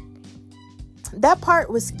 So that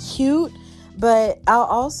part was cute. But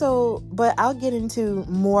I'll get into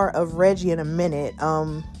more of Reggie in a minute.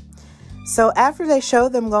 So after they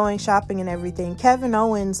showed them going shopping and everything, Kevin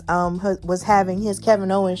Owens was having his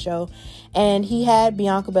Kevin Owens show, and he had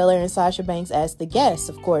Bianca Belair and Sasha Banks as the guests,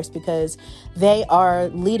 of course, because they are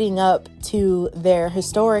leading up to their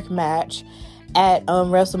historic match at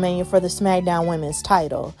WrestleMania for the SmackDown Women's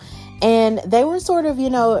title. And they were sort of,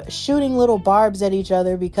 shooting little barbs at each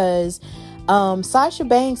other because Sasha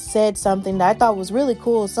Banks said something that I thought was really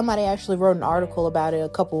cool. Somebody actually wrote an article about it a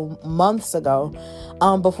couple months ago,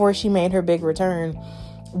 before she made her big return,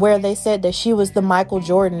 where they said that she was the Michael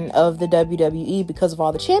Jordan of the WWE because of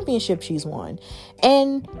all the championships she's won.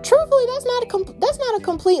 And truthfully, that's not a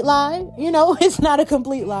complete lie. It's not a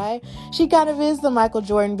complete lie. She kind of is the Michael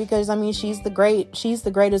Jordan because she's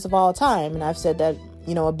the greatest of all time, and I've said that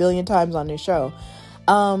a billion times on this show.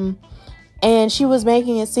 And she was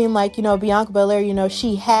making it seem like, Bianca Belair,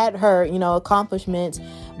 she had her, accomplishments,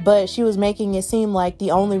 but she was making it seem like the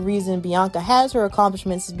only reason Bianca has her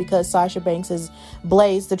accomplishments is because Sasha Banks has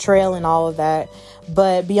blazed the trail and all of that.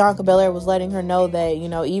 But Bianca Belair was letting her know that,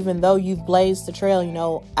 even though you've blazed the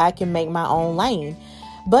trail, I can make my own lane.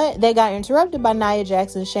 But they got interrupted by Nia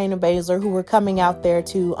Jax and Shayna Baszler, who were coming out there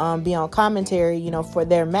to be on commentary, for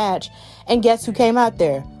their match. And guess who came out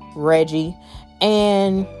there? Reggie.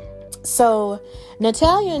 And so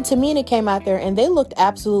Natalya and Tamina came out there and they looked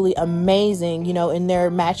absolutely amazing, in their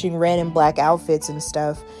matching red and black outfits and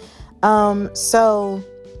stuff. So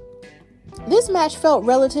this match felt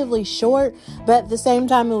relatively short, but at the same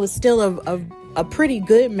time, it was still a pretty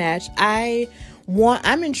good match.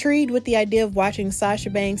 I'm intrigued with the idea of watching Sasha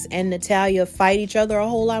Banks and Natalya fight each other a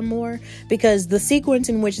whole lot more, because the sequence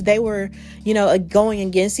in which they were, going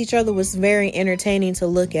against each other was very entertaining to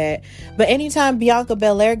look at. But anytime Bianca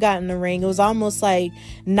Belair got in the ring, it was almost like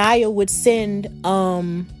Nia would send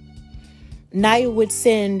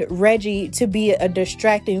Reggie to be a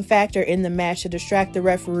distracting factor in the match, to distract the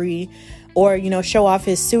referee, or, show off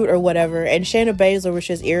his suit or whatever. And Shayna Baszler was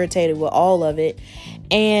just irritated with all of it.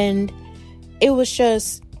 And it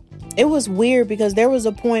was weird, because there was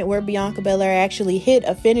a point where Bianca Belair actually hit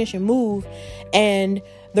a finishing move, and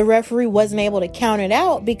the referee wasn't able to count it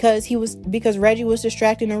out because Reggie was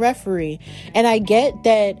distracting the referee. And I get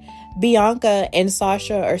that Bianca and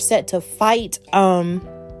Sasha are set to fight Nia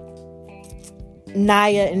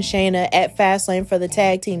and Shayna at Fastlane for the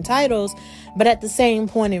tag team titles, but at the same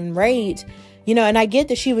point in rate, and I get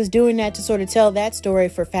that she was doing that to sort of tell that story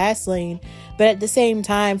for Fastlane, but at the same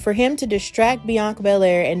time, for him to distract Bianca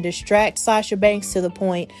Belair and distract Sasha Banks to the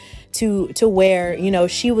point to where,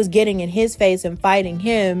 she was getting in his face and fighting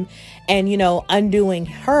him and, undoing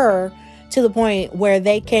her to the point where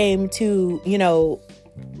they came to,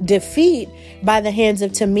 defeat by the hands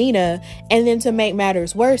of Tamina. And then to make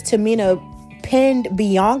matters worse, Tamina pinned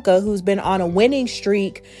Bianca, who's been on a winning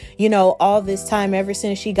streak, all this time ever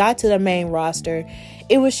since she got to the main roster.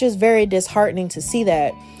 It was just very disheartening to see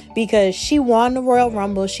that, because she won the Royal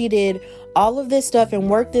Rumble. She did all of this stuff and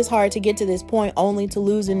worked this hard to get to this point, only to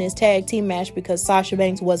lose in this tag team match because Sasha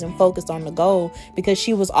Banks wasn't focused on the goal, because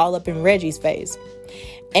she was all up in Reggie's face.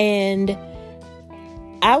 And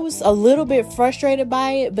I was a little bit frustrated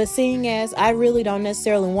by it, but seeing as I really don't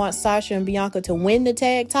necessarily want Sasha and Bianca to win the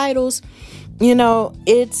tag titles,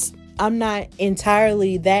 I'm not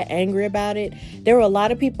entirely that angry about it. There were a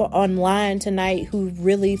lot of people online tonight who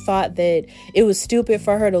really thought that it was stupid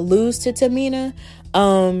for her to lose to Tamina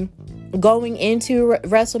going into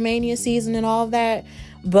WrestleMania season and all of that.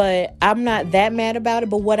 But I'm not that mad about it.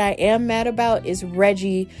 But what I am mad about is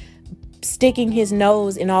Reggie sticking his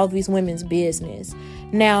nose in all these women's business.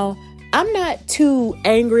 Now, I'm not too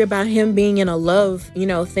angry about him being in a love,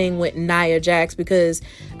 thing with Nia Jax, because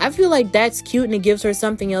I feel like that's cute and it gives her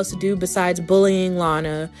something else to do besides bullying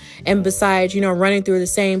Lana and besides, running through the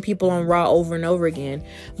same people on Raw over and over again.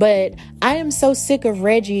 But I am so sick of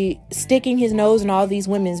Reggie sticking his nose in all these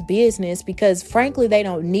women's business, because frankly, they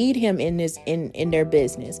don't need him in their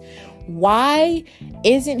business. Why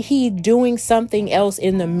isn't he doing something else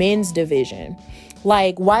in the men's division?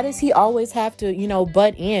 Like, why does he always have to,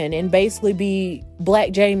 butt in and basically be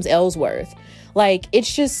Black James Ellsworth? Like,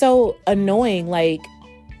 it's just so annoying. Like,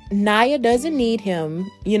 Nia doesn't need him,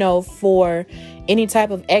 for any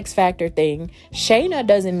type of X Factor thing. Shayna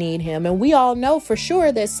doesn't need him. And we all know for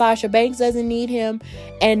sure that Sasha Banks doesn't need him,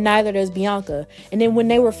 and neither does Bianca. And then when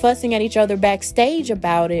they were fussing at each other backstage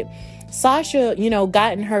about it, Sasha,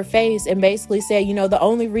 got in her face and basically said, the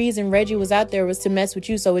only reason Reggie was out there was to mess with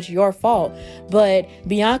you, so it's your fault. But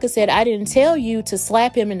Bianca said, I didn't tell you to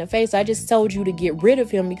slap him in the face. I just told you to get rid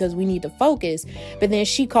of him because we need to focus. But then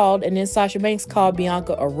and then Sasha Banks called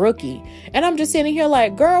Bianca a rookie. And I'm just sitting here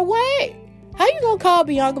like, girl, what? How you gonna call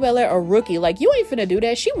Bianca Belair a rookie? Like, you ain't finna do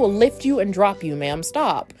that. She will lift you and drop you, ma'am.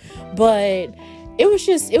 Stop. But it was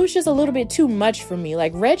just a little bit too much for me.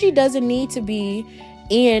 Like, Reggie doesn't need to be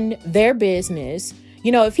in their business.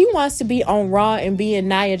 If he wants to be on Raw and be in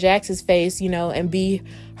Nia Jax's face, and be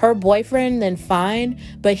her boyfriend, then fine.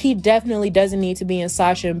 But he definitely doesn't need to be in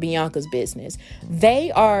Sasha and Bianca's business.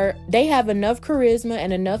 They have enough charisma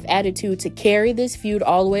and enough attitude to carry this feud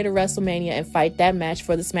all the way to WrestleMania and fight that match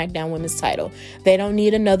for the SmackDown Women's title. They don't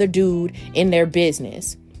need another dude in their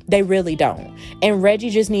business. They really don't. And Reggie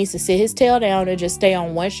just needs to sit his tail down and just stay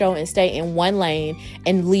on one show and stay in one lane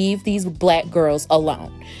and leave these black girls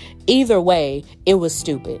alone. Either way, it was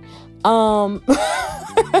stupid.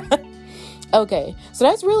 Okay, so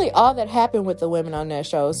that's really all that happened with the women on that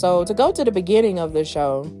show. So to go to the beginning of the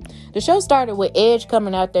show started with Edge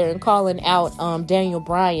coming out there and calling out Daniel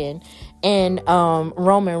Bryan and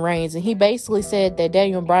Roman Reigns, and he basically said that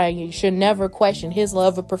Daniel Bryan should never question his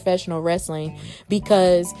love of professional wrestling,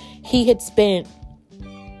 because he had spent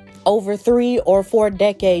over 3 or 4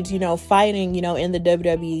 decades, fighting, in the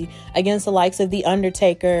WWE against the likes of The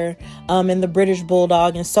Undertaker, and the British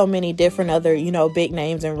Bulldog and so many different other, big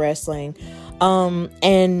names in wrestling.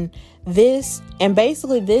 And this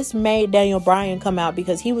made Daniel Bryan come out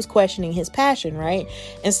because he was questioning his passion, right?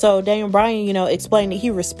 And so Daniel Bryan, you know, explained that he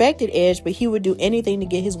respected Edge, but he would do anything to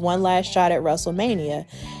get his one last shot at WrestleMania.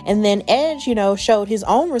 And then Edge, you know, showed his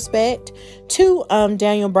own respect to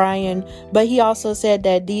Daniel Bryan, but he also said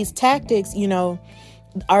that these tactics, you know,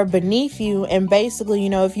 are beneath you, and basically, you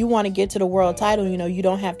know, if you want to get to the world title, you know, you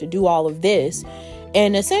don't have to do all of this.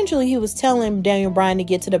 And essentially he was telling Daniel Bryan to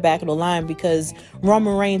get to the back of the line because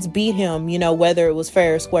Roman Reigns beat him, you know, whether it was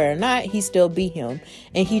fair or square or not, he still beat him.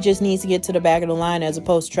 And he just needs to get to the back of the line as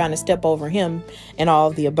opposed to trying to step over him and all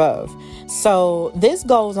of the above. So this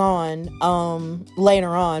goes on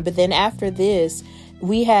later on. But then after this,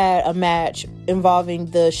 we had a match involving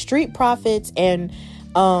the Street Profits and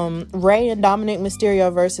Rey and Dominic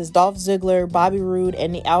Mysterio versus Dolph Ziggler, Bobby Roode,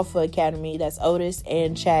 and the Alpha Academy. That's Otis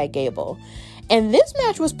and Chad Gable. And this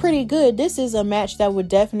match was pretty good. This is a match that would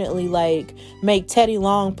definitely like make Teddy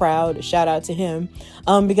Long proud. Shout out to him.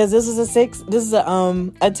 Because this is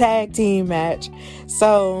a tag team match.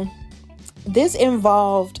 So this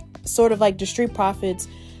involved sort of like the Street Profits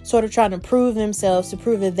sort of trying to prove themselves, to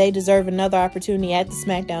prove that they deserve another opportunity at the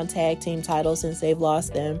SmackDown Tag Team title since they've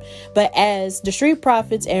lost them. But as the Street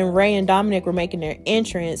Profits and Rey and Dominic were making their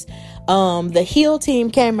entrance, the heel team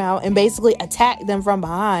came out and basically attacked them from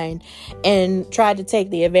behind and tried to take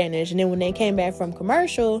the advantage. And then when they came back from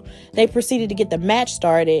commercial, they proceeded to get the match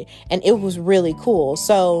started, and it was really cool.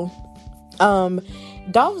 So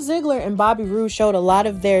Dolph Ziggler and Bobby Roode showed a lot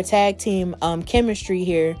of their tag team chemistry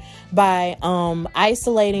here by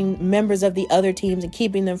isolating members of the other teams and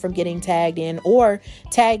keeping them from getting tagged in, or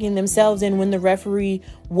tagging themselves in when the referee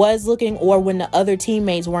was looking or when the other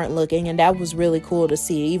teammates weren't looking. And that was really cool to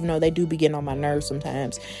see, even though they do be getting on my nerves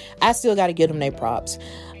sometimes. I still got to give them their props.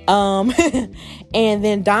 And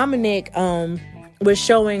then Dominic was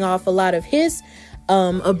showing off a lot of his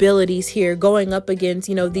abilities here, going up against,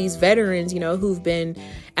 you know, these veterans, you know, who've been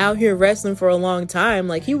out here wrestling for a long time.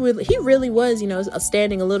 Like he really was, you know,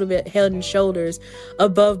 standing a little bit head and shoulders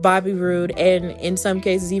above Bobby Roode, and in some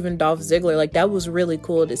cases even Dolph Ziggler. Like that was really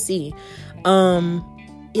cool to see.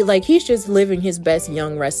 Like he's just living his best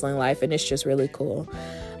young wrestling life, and it's just really cool.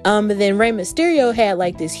 But then Rey Mysterio had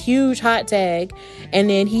like this huge hot tag, and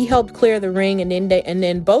then he helped clear the ring, and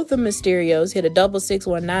then both the Mysterios hit a double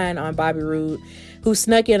 619 on Bobby Roode, who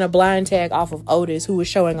snuck in a blind tag off of Otis, who was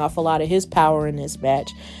showing off a lot of his power in this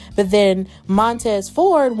match. But then Montez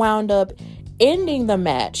Ford wound up ending the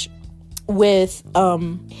match with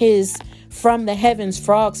his From the Heavens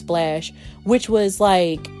Frog Splash, which was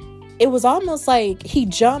like, it was almost like he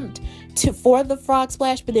jumped for the frog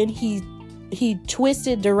splash, but then he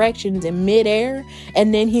twisted directions in midair,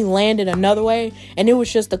 and then he landed another way, and it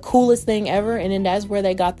was just the coolest thing ever. And then that's where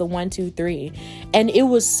they got the 1, 2, 3, and it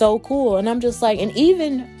was so cool. And I'm just like, and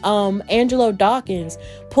even Angelo Dawkins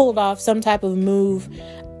pulled off some type of move.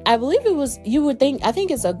 I believe it was, I think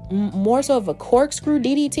it's a more so of a corkscrew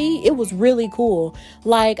DDT. It was really cool.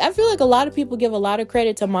 Like, I feel like a lot of people give a lot of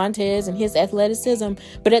credit to Montez and his athleticism,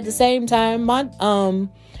 but at the same time,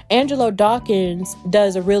 Angelo Dawkins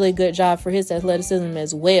does a really good job for his athleticism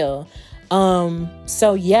as well.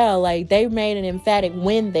 So yeah, like they made an emphatic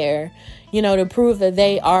win there, you know, to prove that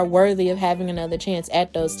they are worthy of having another chance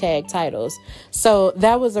at those tag titles. So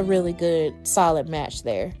that was a really good, solid match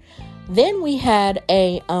there. Then we had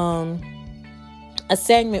a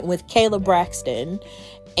segment with Kayla Braxton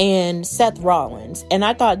and Seth Rollins, and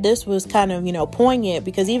I thought this was kind of, you know, poignant,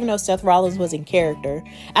 because even though Seth Rollins was in character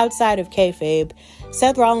outside of kayfabe,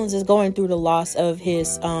 Seth Rollins is going through the loss of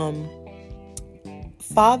his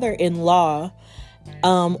father-in-law,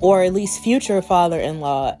 or at least future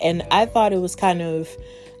father-in-law, and I thought it was kind of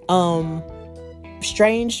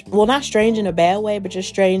strange, well, not strange in a bad way, but just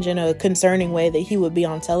strange in a concerning way that he would be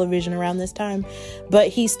on television around this time, but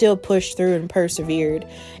he still pushed through and persevered.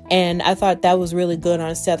 And I thought that was really good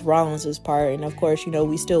on Seth Rollins' part. And of course, you know,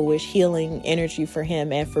 we still wish healing energy for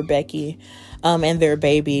him and for Becky and their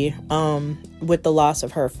baby with the loss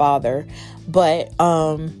of her father. But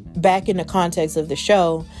back in the context of the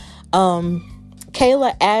show,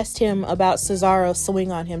 Kayla asked him about Cesaro's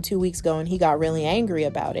swing on him 2 weeks ago, and he got really angry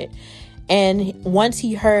about it. And once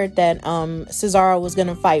he heard that Cesaro was going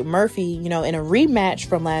to fight Murphy, you know, in a rematch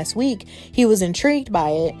from last week, he was intrigued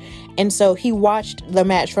by it. And so he watched the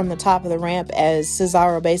match from the top of the ramp as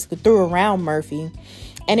Cesaro basically threw around Murphy.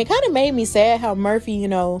 And it kind of made me sad how Murphy, you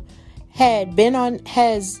know, he's been on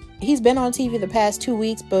TV the past 2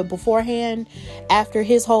 weeks, but beforehand, after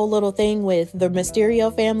his whole little thing with the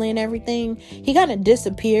Mysterio family and everything, he kind of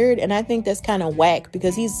disappeared. And I think that's kind of whack,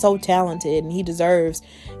 because he's so talented and he deserves,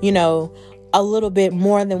 you know, a little bit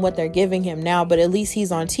more than what they're giving him now, but at least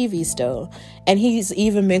he's on TV still. And he's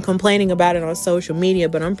even been complaining about it on social media,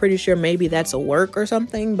 but I'm pretty sure maybe that's a work or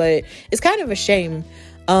something, but it's kind of a shame.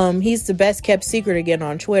 He's the best kept secret again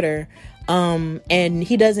on Twitter. And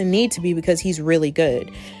he doesn't need to be because he's really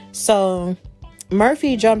good. So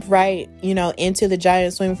Murphy jumped right, into the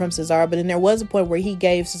giant swing from Cesaro, but then there was a point where he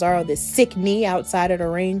gave Cesaro this sick knee outside of the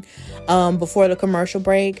ring before the commercial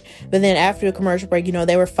break. But then after the commercial break,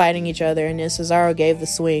 they were fighting each other, and then Cesaro gave the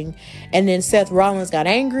swing. And then Seth Rollins got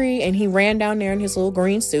angry, and he ran down there in his little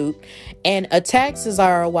green suit and attacked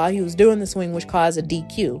Cesaro while he was doing the swing, which caused a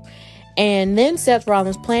DQ. And then Seth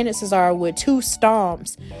Rollins planted Cesaro with 2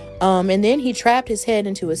 stomps. And then he trapped his head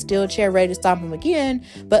into a steel chair ready to stomp him again.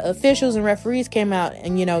 But officials and referees came out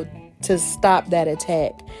and, to stop that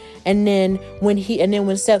attack. And then when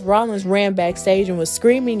Seth Rollins ran backstage and was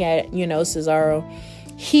screaming at, Cesaro,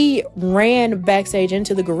 he ran backstage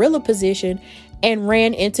into the gorilla position and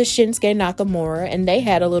ran into Shinsuke Nakamura. And they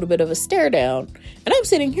had a little bit of a stare down. And I'm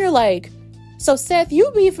sitting here like, so Seth,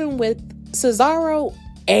 you beefing with Cesaro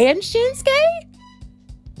and Shinsuke?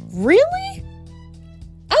 Really?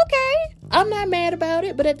 Okay, I'm not mad about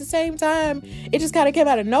it, but at the same time, it just kind of came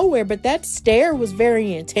out of nowhere. But that stare was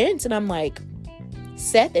very intense, and I'm like,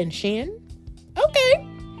 Seth and Shin? Okay,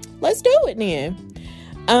 let's do it then.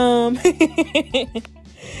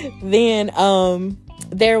 Then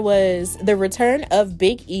there was the return of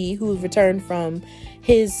Big E, who returned from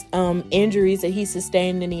his injuries that he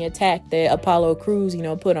sustained in the attack that Apollo Crews,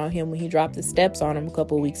 put on him when he dropped the steps on him a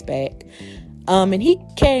couple weeks back. And he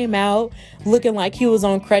came out looking like he was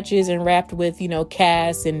on crutches and wrapped with,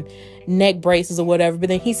 casts and neck braces or whatever. But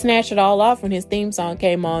then he snatched it all off when his theme song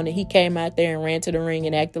came on, and he came out there and ran to the ring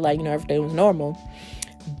and acted like, everything was normal.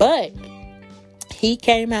 But he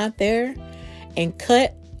came out there and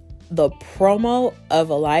cut the promo of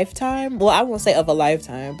a lifetime. Well, I won't say of a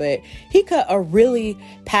lifetime, but he cut a really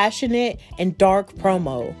passionate and dark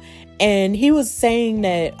promo. And he was saying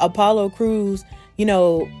that Apollo Crews,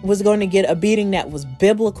 was going to get a beating that was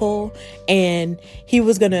biblical, and he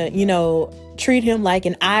was going to, treat him like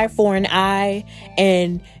an eye for an eye,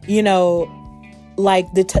 and, and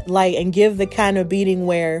give the kind of beating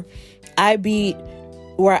where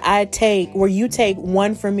you take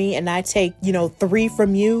 1 from me and I take, 3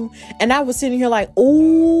 from you. And I was sitting here like,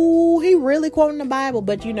 ooh, he really quoting the Bible.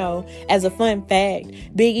 But, as a fun fact,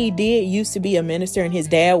 Big E did used to be a minister, and his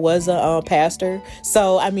dad was a pastor.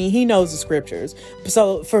 So, he knows the scriptures.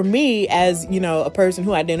 So for me, as, a person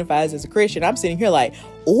who identifies as a Christian, I'm sitting here like,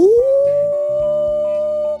 ooh,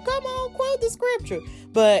 come on, quote the scripture.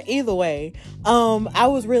 But either way, I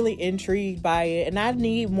was really intrigued by it, and I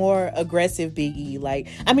need more aggressive Big E.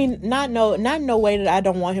 Not in no way that I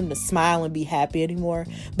don't want him to smile and be happy anymore,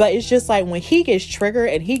 but it's just like when he gets triggered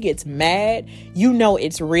and he gets mad,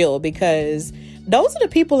 it's real, because those are the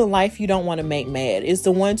people in life you don't want to make mad. It's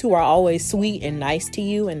the ones who are always sweet and nice to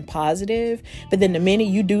you and positive, but then the minute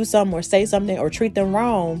you do something or say something or treat them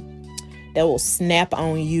wrong, they will snap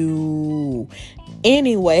on you.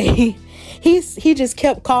 Anyway, he just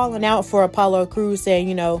kept calling out for Apollo Crews,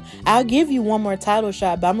 saying, I'll give you one more title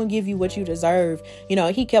shot, but I'm going to give you what you deserve.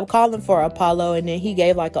 He kept calling for Apollo, and then he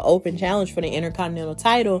gave an open challenge for the Intercontinental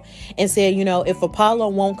title and said, if Apollo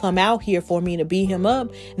won't come out here for me to beat him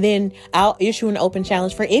up, then I'll issue an open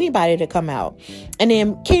challenge for anybody to come out. And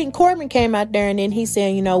then King Corbin came out there, and then he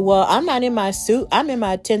said, well, I'm not in my suit. I'm in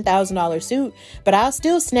my $10,000 suit, but I'll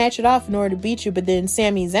still snatch it off in order to beat you. But then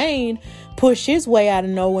Sami Zayn pushed his way out of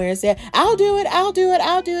nowhere and said, I'll do it.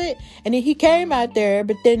 And then he came out there,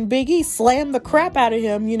 but then Big E slammed the crap out of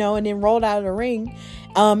him, and then rolled out of the ring.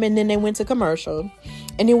 And then they went to commercial.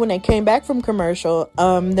 And then when they came back from commercial,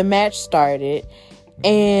 the match started,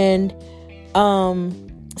 and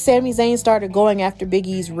Sami Zayn started going after Big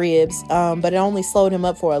E's ribs, but it only slowed him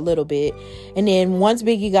up for a little bit. And then once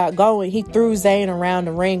Big E got going, he threw Zayn around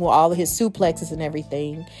the ring with all of his suplexes and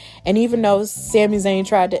everything. And even though Sami Zayn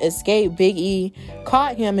tried to escape, Big E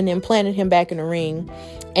caught him and then planted him back in the ring.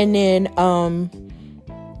 And then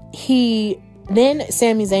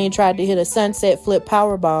Sami Zayn tried to hit a sunset flip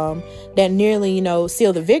powerbomb that nearly,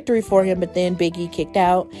 sealed the victory for him, but then Big E kicked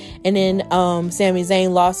out. And then Sami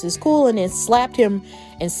Zayn lost his cool and then slapped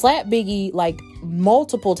Big E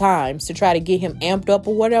multiple times to try to get him amped up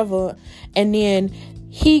or whatever. And then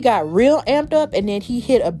he got real amped up, and then he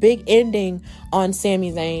hit a big ending on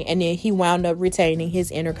Sami Zayn, and then he wound up retaining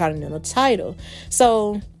his Intercontinental title.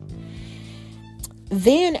 So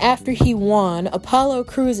then after he won, Apollo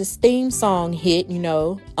Crews' theme song hit,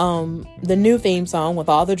 the new theme song with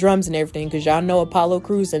all the drums and everything, because y'all know Apollo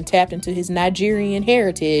Crews and tapped into his Nigerian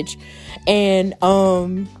heritage. And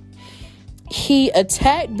he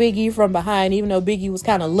attacked Biggie from behind, even though Biggie was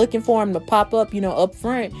kind of looking for him to pop up, up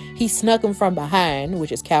front. He snuck him from behind,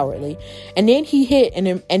 which is cowardly. And then he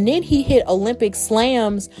hit Olympic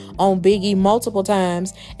slams on Biggie multiple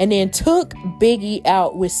times, and then took Biggie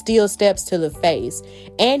out with steel steps to the face.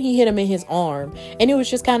 And he hit him in his arm. And it was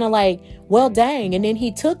just kind of like, well, dang. And then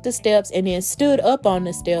he took the steps and then stood up on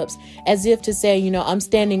the steps as if to say, I'm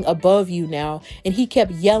standing above you now. And he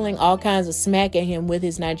kept yelling all kinds of smack at him with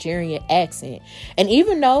his Nigerian accent. And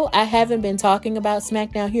even though I haven't been talking about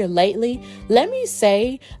SmackDown here lately, let me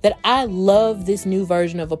say that I love this new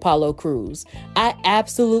version of Apollo Crews. I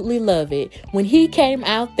absolutely love it. When he came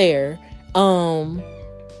out there 2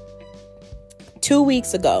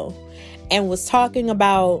 weeks ago and was talking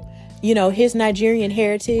about his Nigerian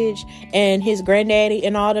heritage and his granddaddy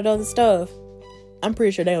and all that other stuff. I'm pretty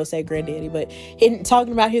sure they don't say granddaddy, but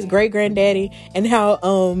talking about his great granddaddy and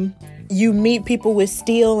how you meet people with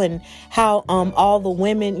steel, and how all the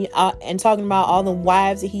women and talking about all the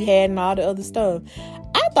wives that he had and all the other stuff.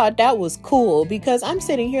 I thought that was cool, because I'm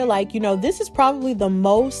sitting here like, this is probably the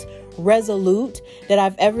most resolute that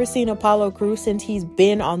I've ever seen Apollo Crews since he's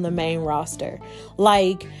been on the main roster.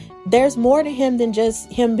 Like, there's more to him than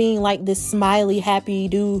just him being like this smiley, happy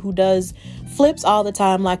dude who does flips all the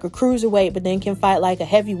time like a cruiserweight, but then can fight like a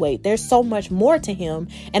heavyweight. There's so much more to him.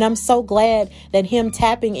 And I'm so glad that him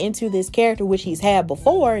tapping into this character, which he's had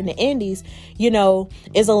before in the indies,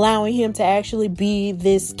 is allowing him to actually be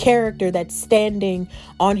this character that's standing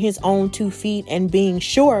on his own 2 feet and being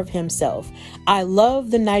sure of himself. I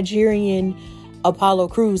love the Nigerian Apollo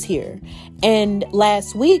Crews here. And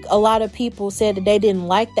last week, a lot of people said that they didn't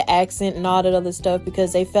like the accent and all that other stuff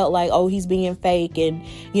because they felt like, oh, he's being fake and,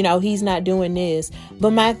 he's not doing this.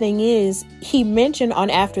 But my thing is, he mentioned on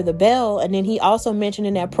After the Bell, and then he also mentioned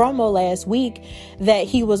in that promo last week that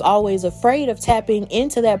he was always afraid of tapping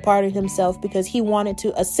into that part of himself because he wanted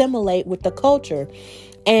to assimilate with the culture.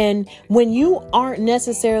 And when you aren't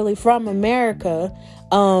necessarily from America,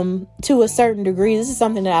 to a certain degree, this is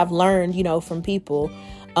something that I've learned, from people,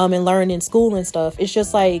 and learned in school and stuff. It's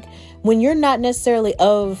just like, when you're not necessarily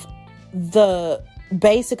of the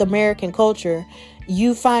basic American culture,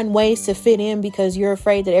 you find ways to fit in because you're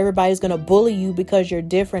afraid that everybody's going to bully you because you're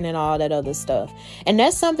different and all that other stuff. And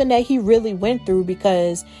that's something that he really went through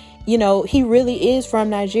because, he really is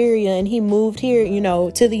from Nigeria, and he moved here,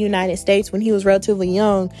 to the United States when he was relatively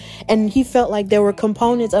young. And he felt like there were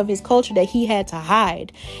components of his culture that he had to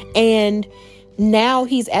hide. And now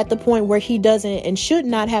he's at the point where he doesn't and should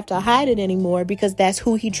not have to hide it anymore because that's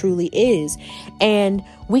who he truly is. And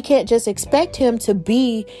we can't just expect him to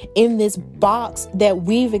be in this box that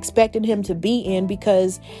we've expected him to be in,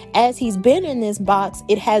 because as he's been in this box,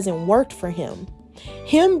 it hasn't worked for him.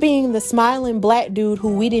 Him being the smiling black dude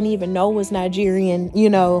who we didn't even know was Nigerian,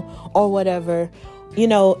 or whatever,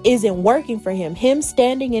 isn't working for him. Him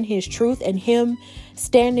standing in his truth and him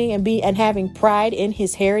standing and having pride in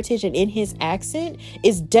his heritage and in his accent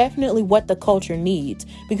is definitely what the culture needs,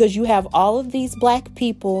 because you have all of these black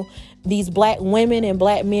people, these black women and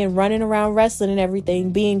black men running around wrestling and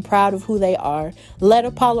everything, being proud of who they are. Let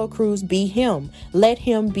Apollo Crews be him. Let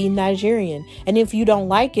him be Nigerian. And if you don't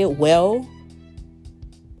like it, well,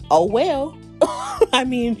 oh well. I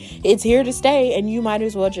mean, it's here to stay, and you might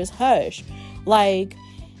as well just hush. Like,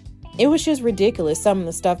 it was just ridiculous, some of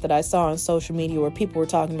the stuff that I saw on social media where people were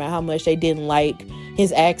talking about how much they didn't like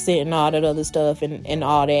his accent and all that other stuff and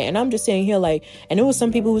all that. And I'm just saying here, like, and there was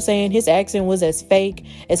some people who were saying his accent was as fake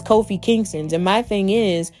as Kofi Kingston's. And my thing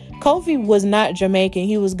is, Kofi was not Jamaican,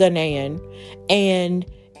 he was Ghanaian. And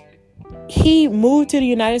he moved to the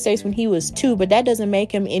United States when he was 2, but that doesn't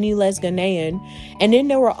make him any less Ghanaian. And then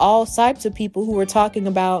there were all types of people who were talking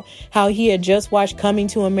about how he had just watched Coming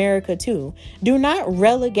to America too. Do not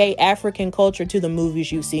relegate African culture to the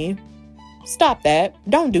movies you see. Stop that.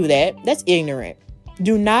 Don't do that. That's ignorant.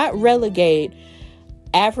 Do not relegate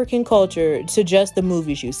African culture to just the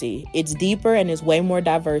movies you see. It's deeper and it's way more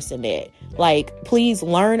diverse than that. Like, please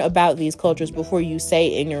learn about these cultures before you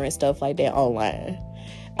say ignorant stuff like that online.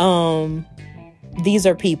 These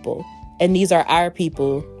are people, and these are our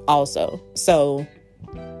people also. So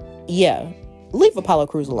yeah, leave Apollo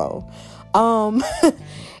Crews alone.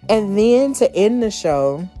 And then to end the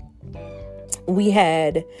show, we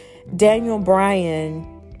had Daniel Bryan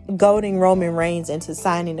goading Roman Reigns into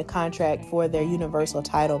signing the contract for their Universal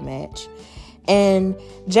title match. And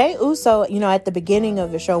Jey Uso, at the beginning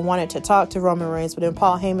of the show wanted to talk to Roman Reigns, but then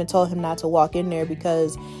Paul Heyman told him not to walk in there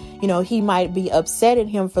because he might be upset at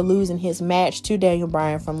him for losing his match to Daniel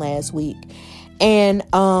Bryan from last week. And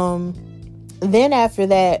Then after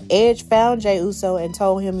that, Edge found Jey Uso and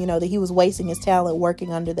told him, that he was wasting his talent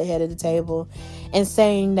working under the head of the table, and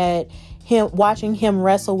saying that watching him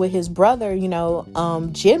wrestle with his brother,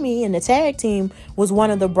 Jimmy in the tag team was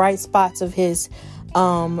one of the bright spots of his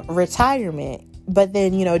retirement. But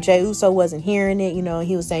then, Jey Uso wasn't hearing it.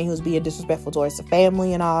 He was saying he was being disrespectful towards the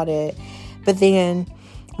family and all that. But then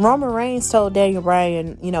Roman Reigns told Daniel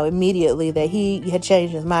Bryan, immediately that he had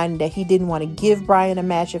changed his mind and that he didn't want to give Bryan a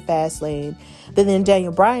match at Fastlane. But then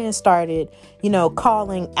Daniel Bryan started,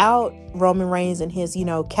 calling out Roman Reigns and his,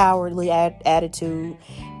 cowardly attitude.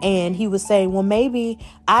 And he was saying, well, maybe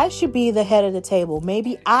I should be the head of the table.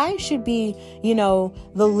 Maybe I should be,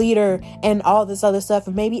 the leader and all this other stuff.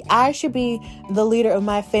 And maybe I should be the leader of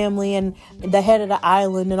my family and the head of the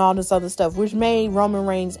island and all this other stuff, which made Roman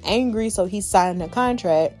Reigns angry. So he signed a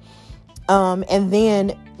contract. And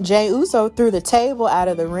then Jey Uso threw the table out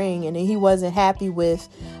of the ring, and he wasn't happy with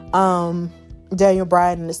Daniel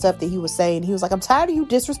Bryan and the stuff that he was saying. He was like, I'm tired of you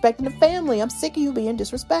disrespecting the family. I'm sick of you being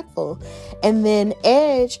disrespectful. And then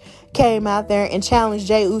Edge came out there and challenged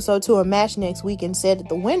Jey Uso to a match next week and said that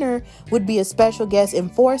the winner would be a special guest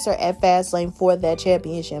enforcer at Fastlane for that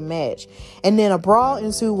championship match. And then a brawl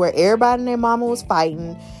ensued where everybody and their mama was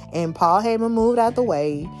fighting, and Paul Heyman moved out the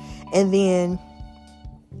way. And then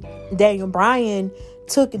Daniel Bryan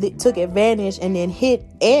took advantage and then hit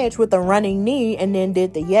Edge with a running knee and then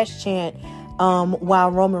did the yes chant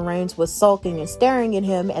while Roman Reigns was sulking and staring at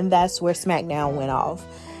him, and that's where SmackDown went off.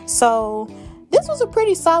 So this was a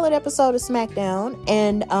pretty solid episode of SmackDown,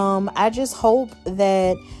 and I just hope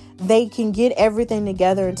that they can get everything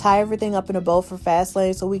together and tie everything up in a bow for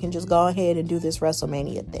Fastlane so we can just go ahead and do this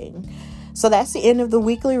WrestleMania thing. So that's the end of the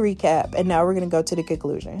weekly recap, and now we're going to go to the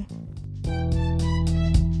conclusion.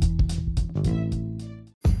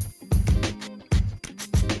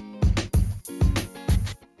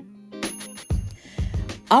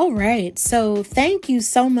 All right, so thank you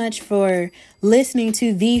so much for listening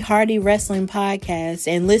to the Hardy Wrestling Podcast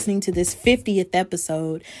and listening to this 50th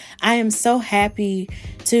episode. I am so happy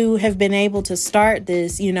to have been able to start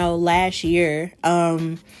this, last year.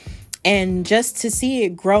 And just to see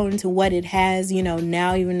it grow into what it has,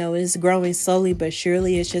 now, even though it's growing slowly but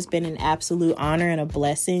surely, it's just been an absolute honor and a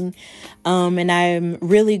blessing. And I'm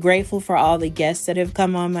really grateful for all the guests that have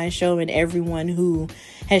come on my show and everyone who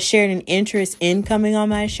has shared an interest in coming on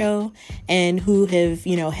my show and who have,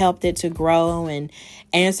 helped it to grow and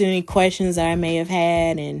answered any questions that I may have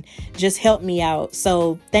had and just helped me out.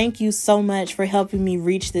 So thank you so much for helping me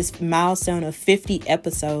reach this milestone of 50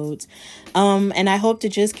 episodes. And I hope to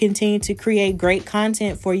just continue to create great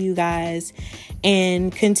content for you guys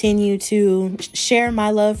and continue to share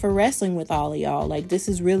my love for wrestling with all of y'all. Like, this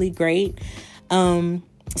is really great.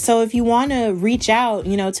 So if you want to reach out,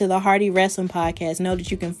 to the Hardy Wrestling Podcast, know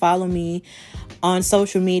that you can follow me on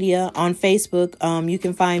social media. On Facebook, you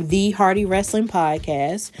can find the Hardy Wrestling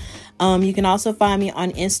Podcast. You can also find me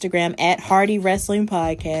on Instagram at Hardy Wrestling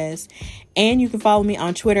Podcast. And you can follow me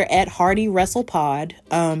on Twitter at Hardy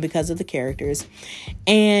WrestlePod because of the characters.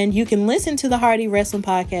 And you can listen to the Hardy Wrestling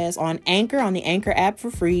Podcast on Anchor, on the Anchor app for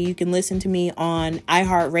free. You can listen to me on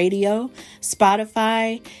iHeartRadio,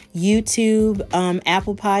 Spotify, YouTube,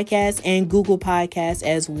 Apple Podcasts, and Google Podcasts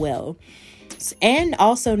as well. And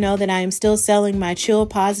also know that I am still selling my Chill,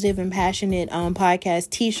 Positive, and Passionate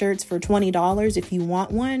podcast t-shirts for $20 if you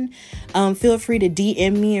want one. Feel free to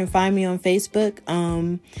DM me and find me on Facebook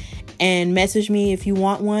and message me if you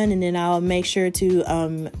want one, and then I'll make sure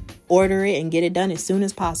to order it and get it done as soon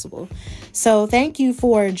as possible. So thank you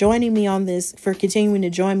for joining me on this, for continuing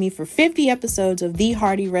to join me for 50 episodes of the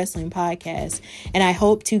Hardy Wrestling Podcast, and I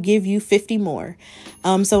hope to give you 50 more.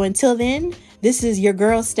 So until then, this is your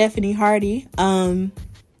girl, Stephanie Hardy.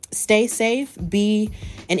 Stay safe, be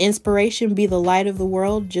an inspiration, be the light of the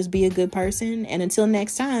world, just be a good person. And until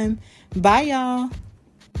next time, bye y'all.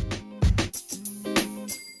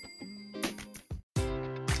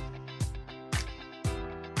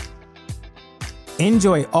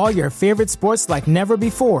 Enjoy all your favorite sports like never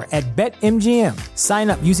before at BetMGM.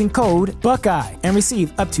 Sign up using code Buckeye and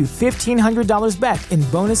receive up to $1,500 back in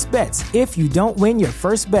bonus bets if you don't win your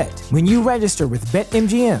first bet. When you register with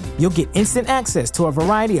BetMGM, you'll get instant access to a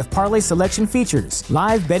variety of parlay selection features,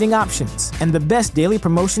 live betting options, and the best daily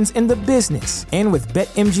promotions in the business. And with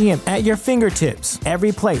BetMGM at your fingertips,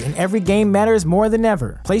 every play and every game matters more than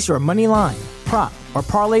ever. Place your money line, prop, or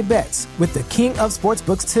parlay bets with the king of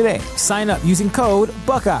sportsbooks today. Sign up using code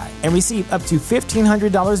Buckeye and receive up to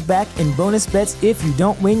 $1,500 back in bonus bets if you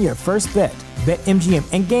don't win your first bet. BetMGM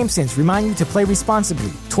and GameSense remind you to play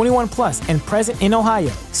responsibly. 21 plus and present in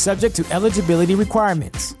Ohio, subject to eligibility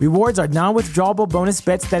requirements. Rewards are non-withdrawable bonus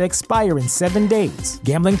bets that expire in 7 days.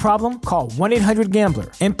 Gambling problem? Call 1-800-GAMBLER.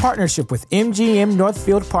 In partnership with MGM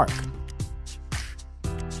Northfield Park.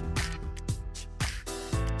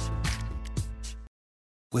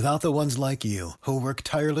 Without the ones like you, who work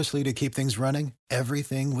tirelessly to keep things running,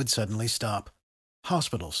 everything would suddenly stop.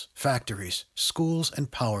 Hospitals, factories, schools,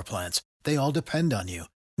 and power plants, they all depend on you.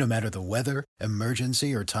 No matter the weather,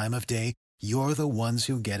 emergency, or time of day, you're the ones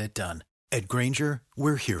who get it done. At Grainger,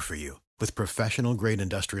 we're here for you with professional-grade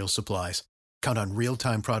industrial supplies. Count on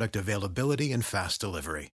real-time product availability and fast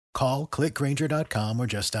delivery. Call, click Grainger.com, or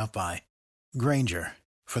just stop by. Grainger,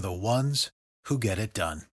 for the ones who get it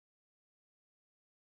done.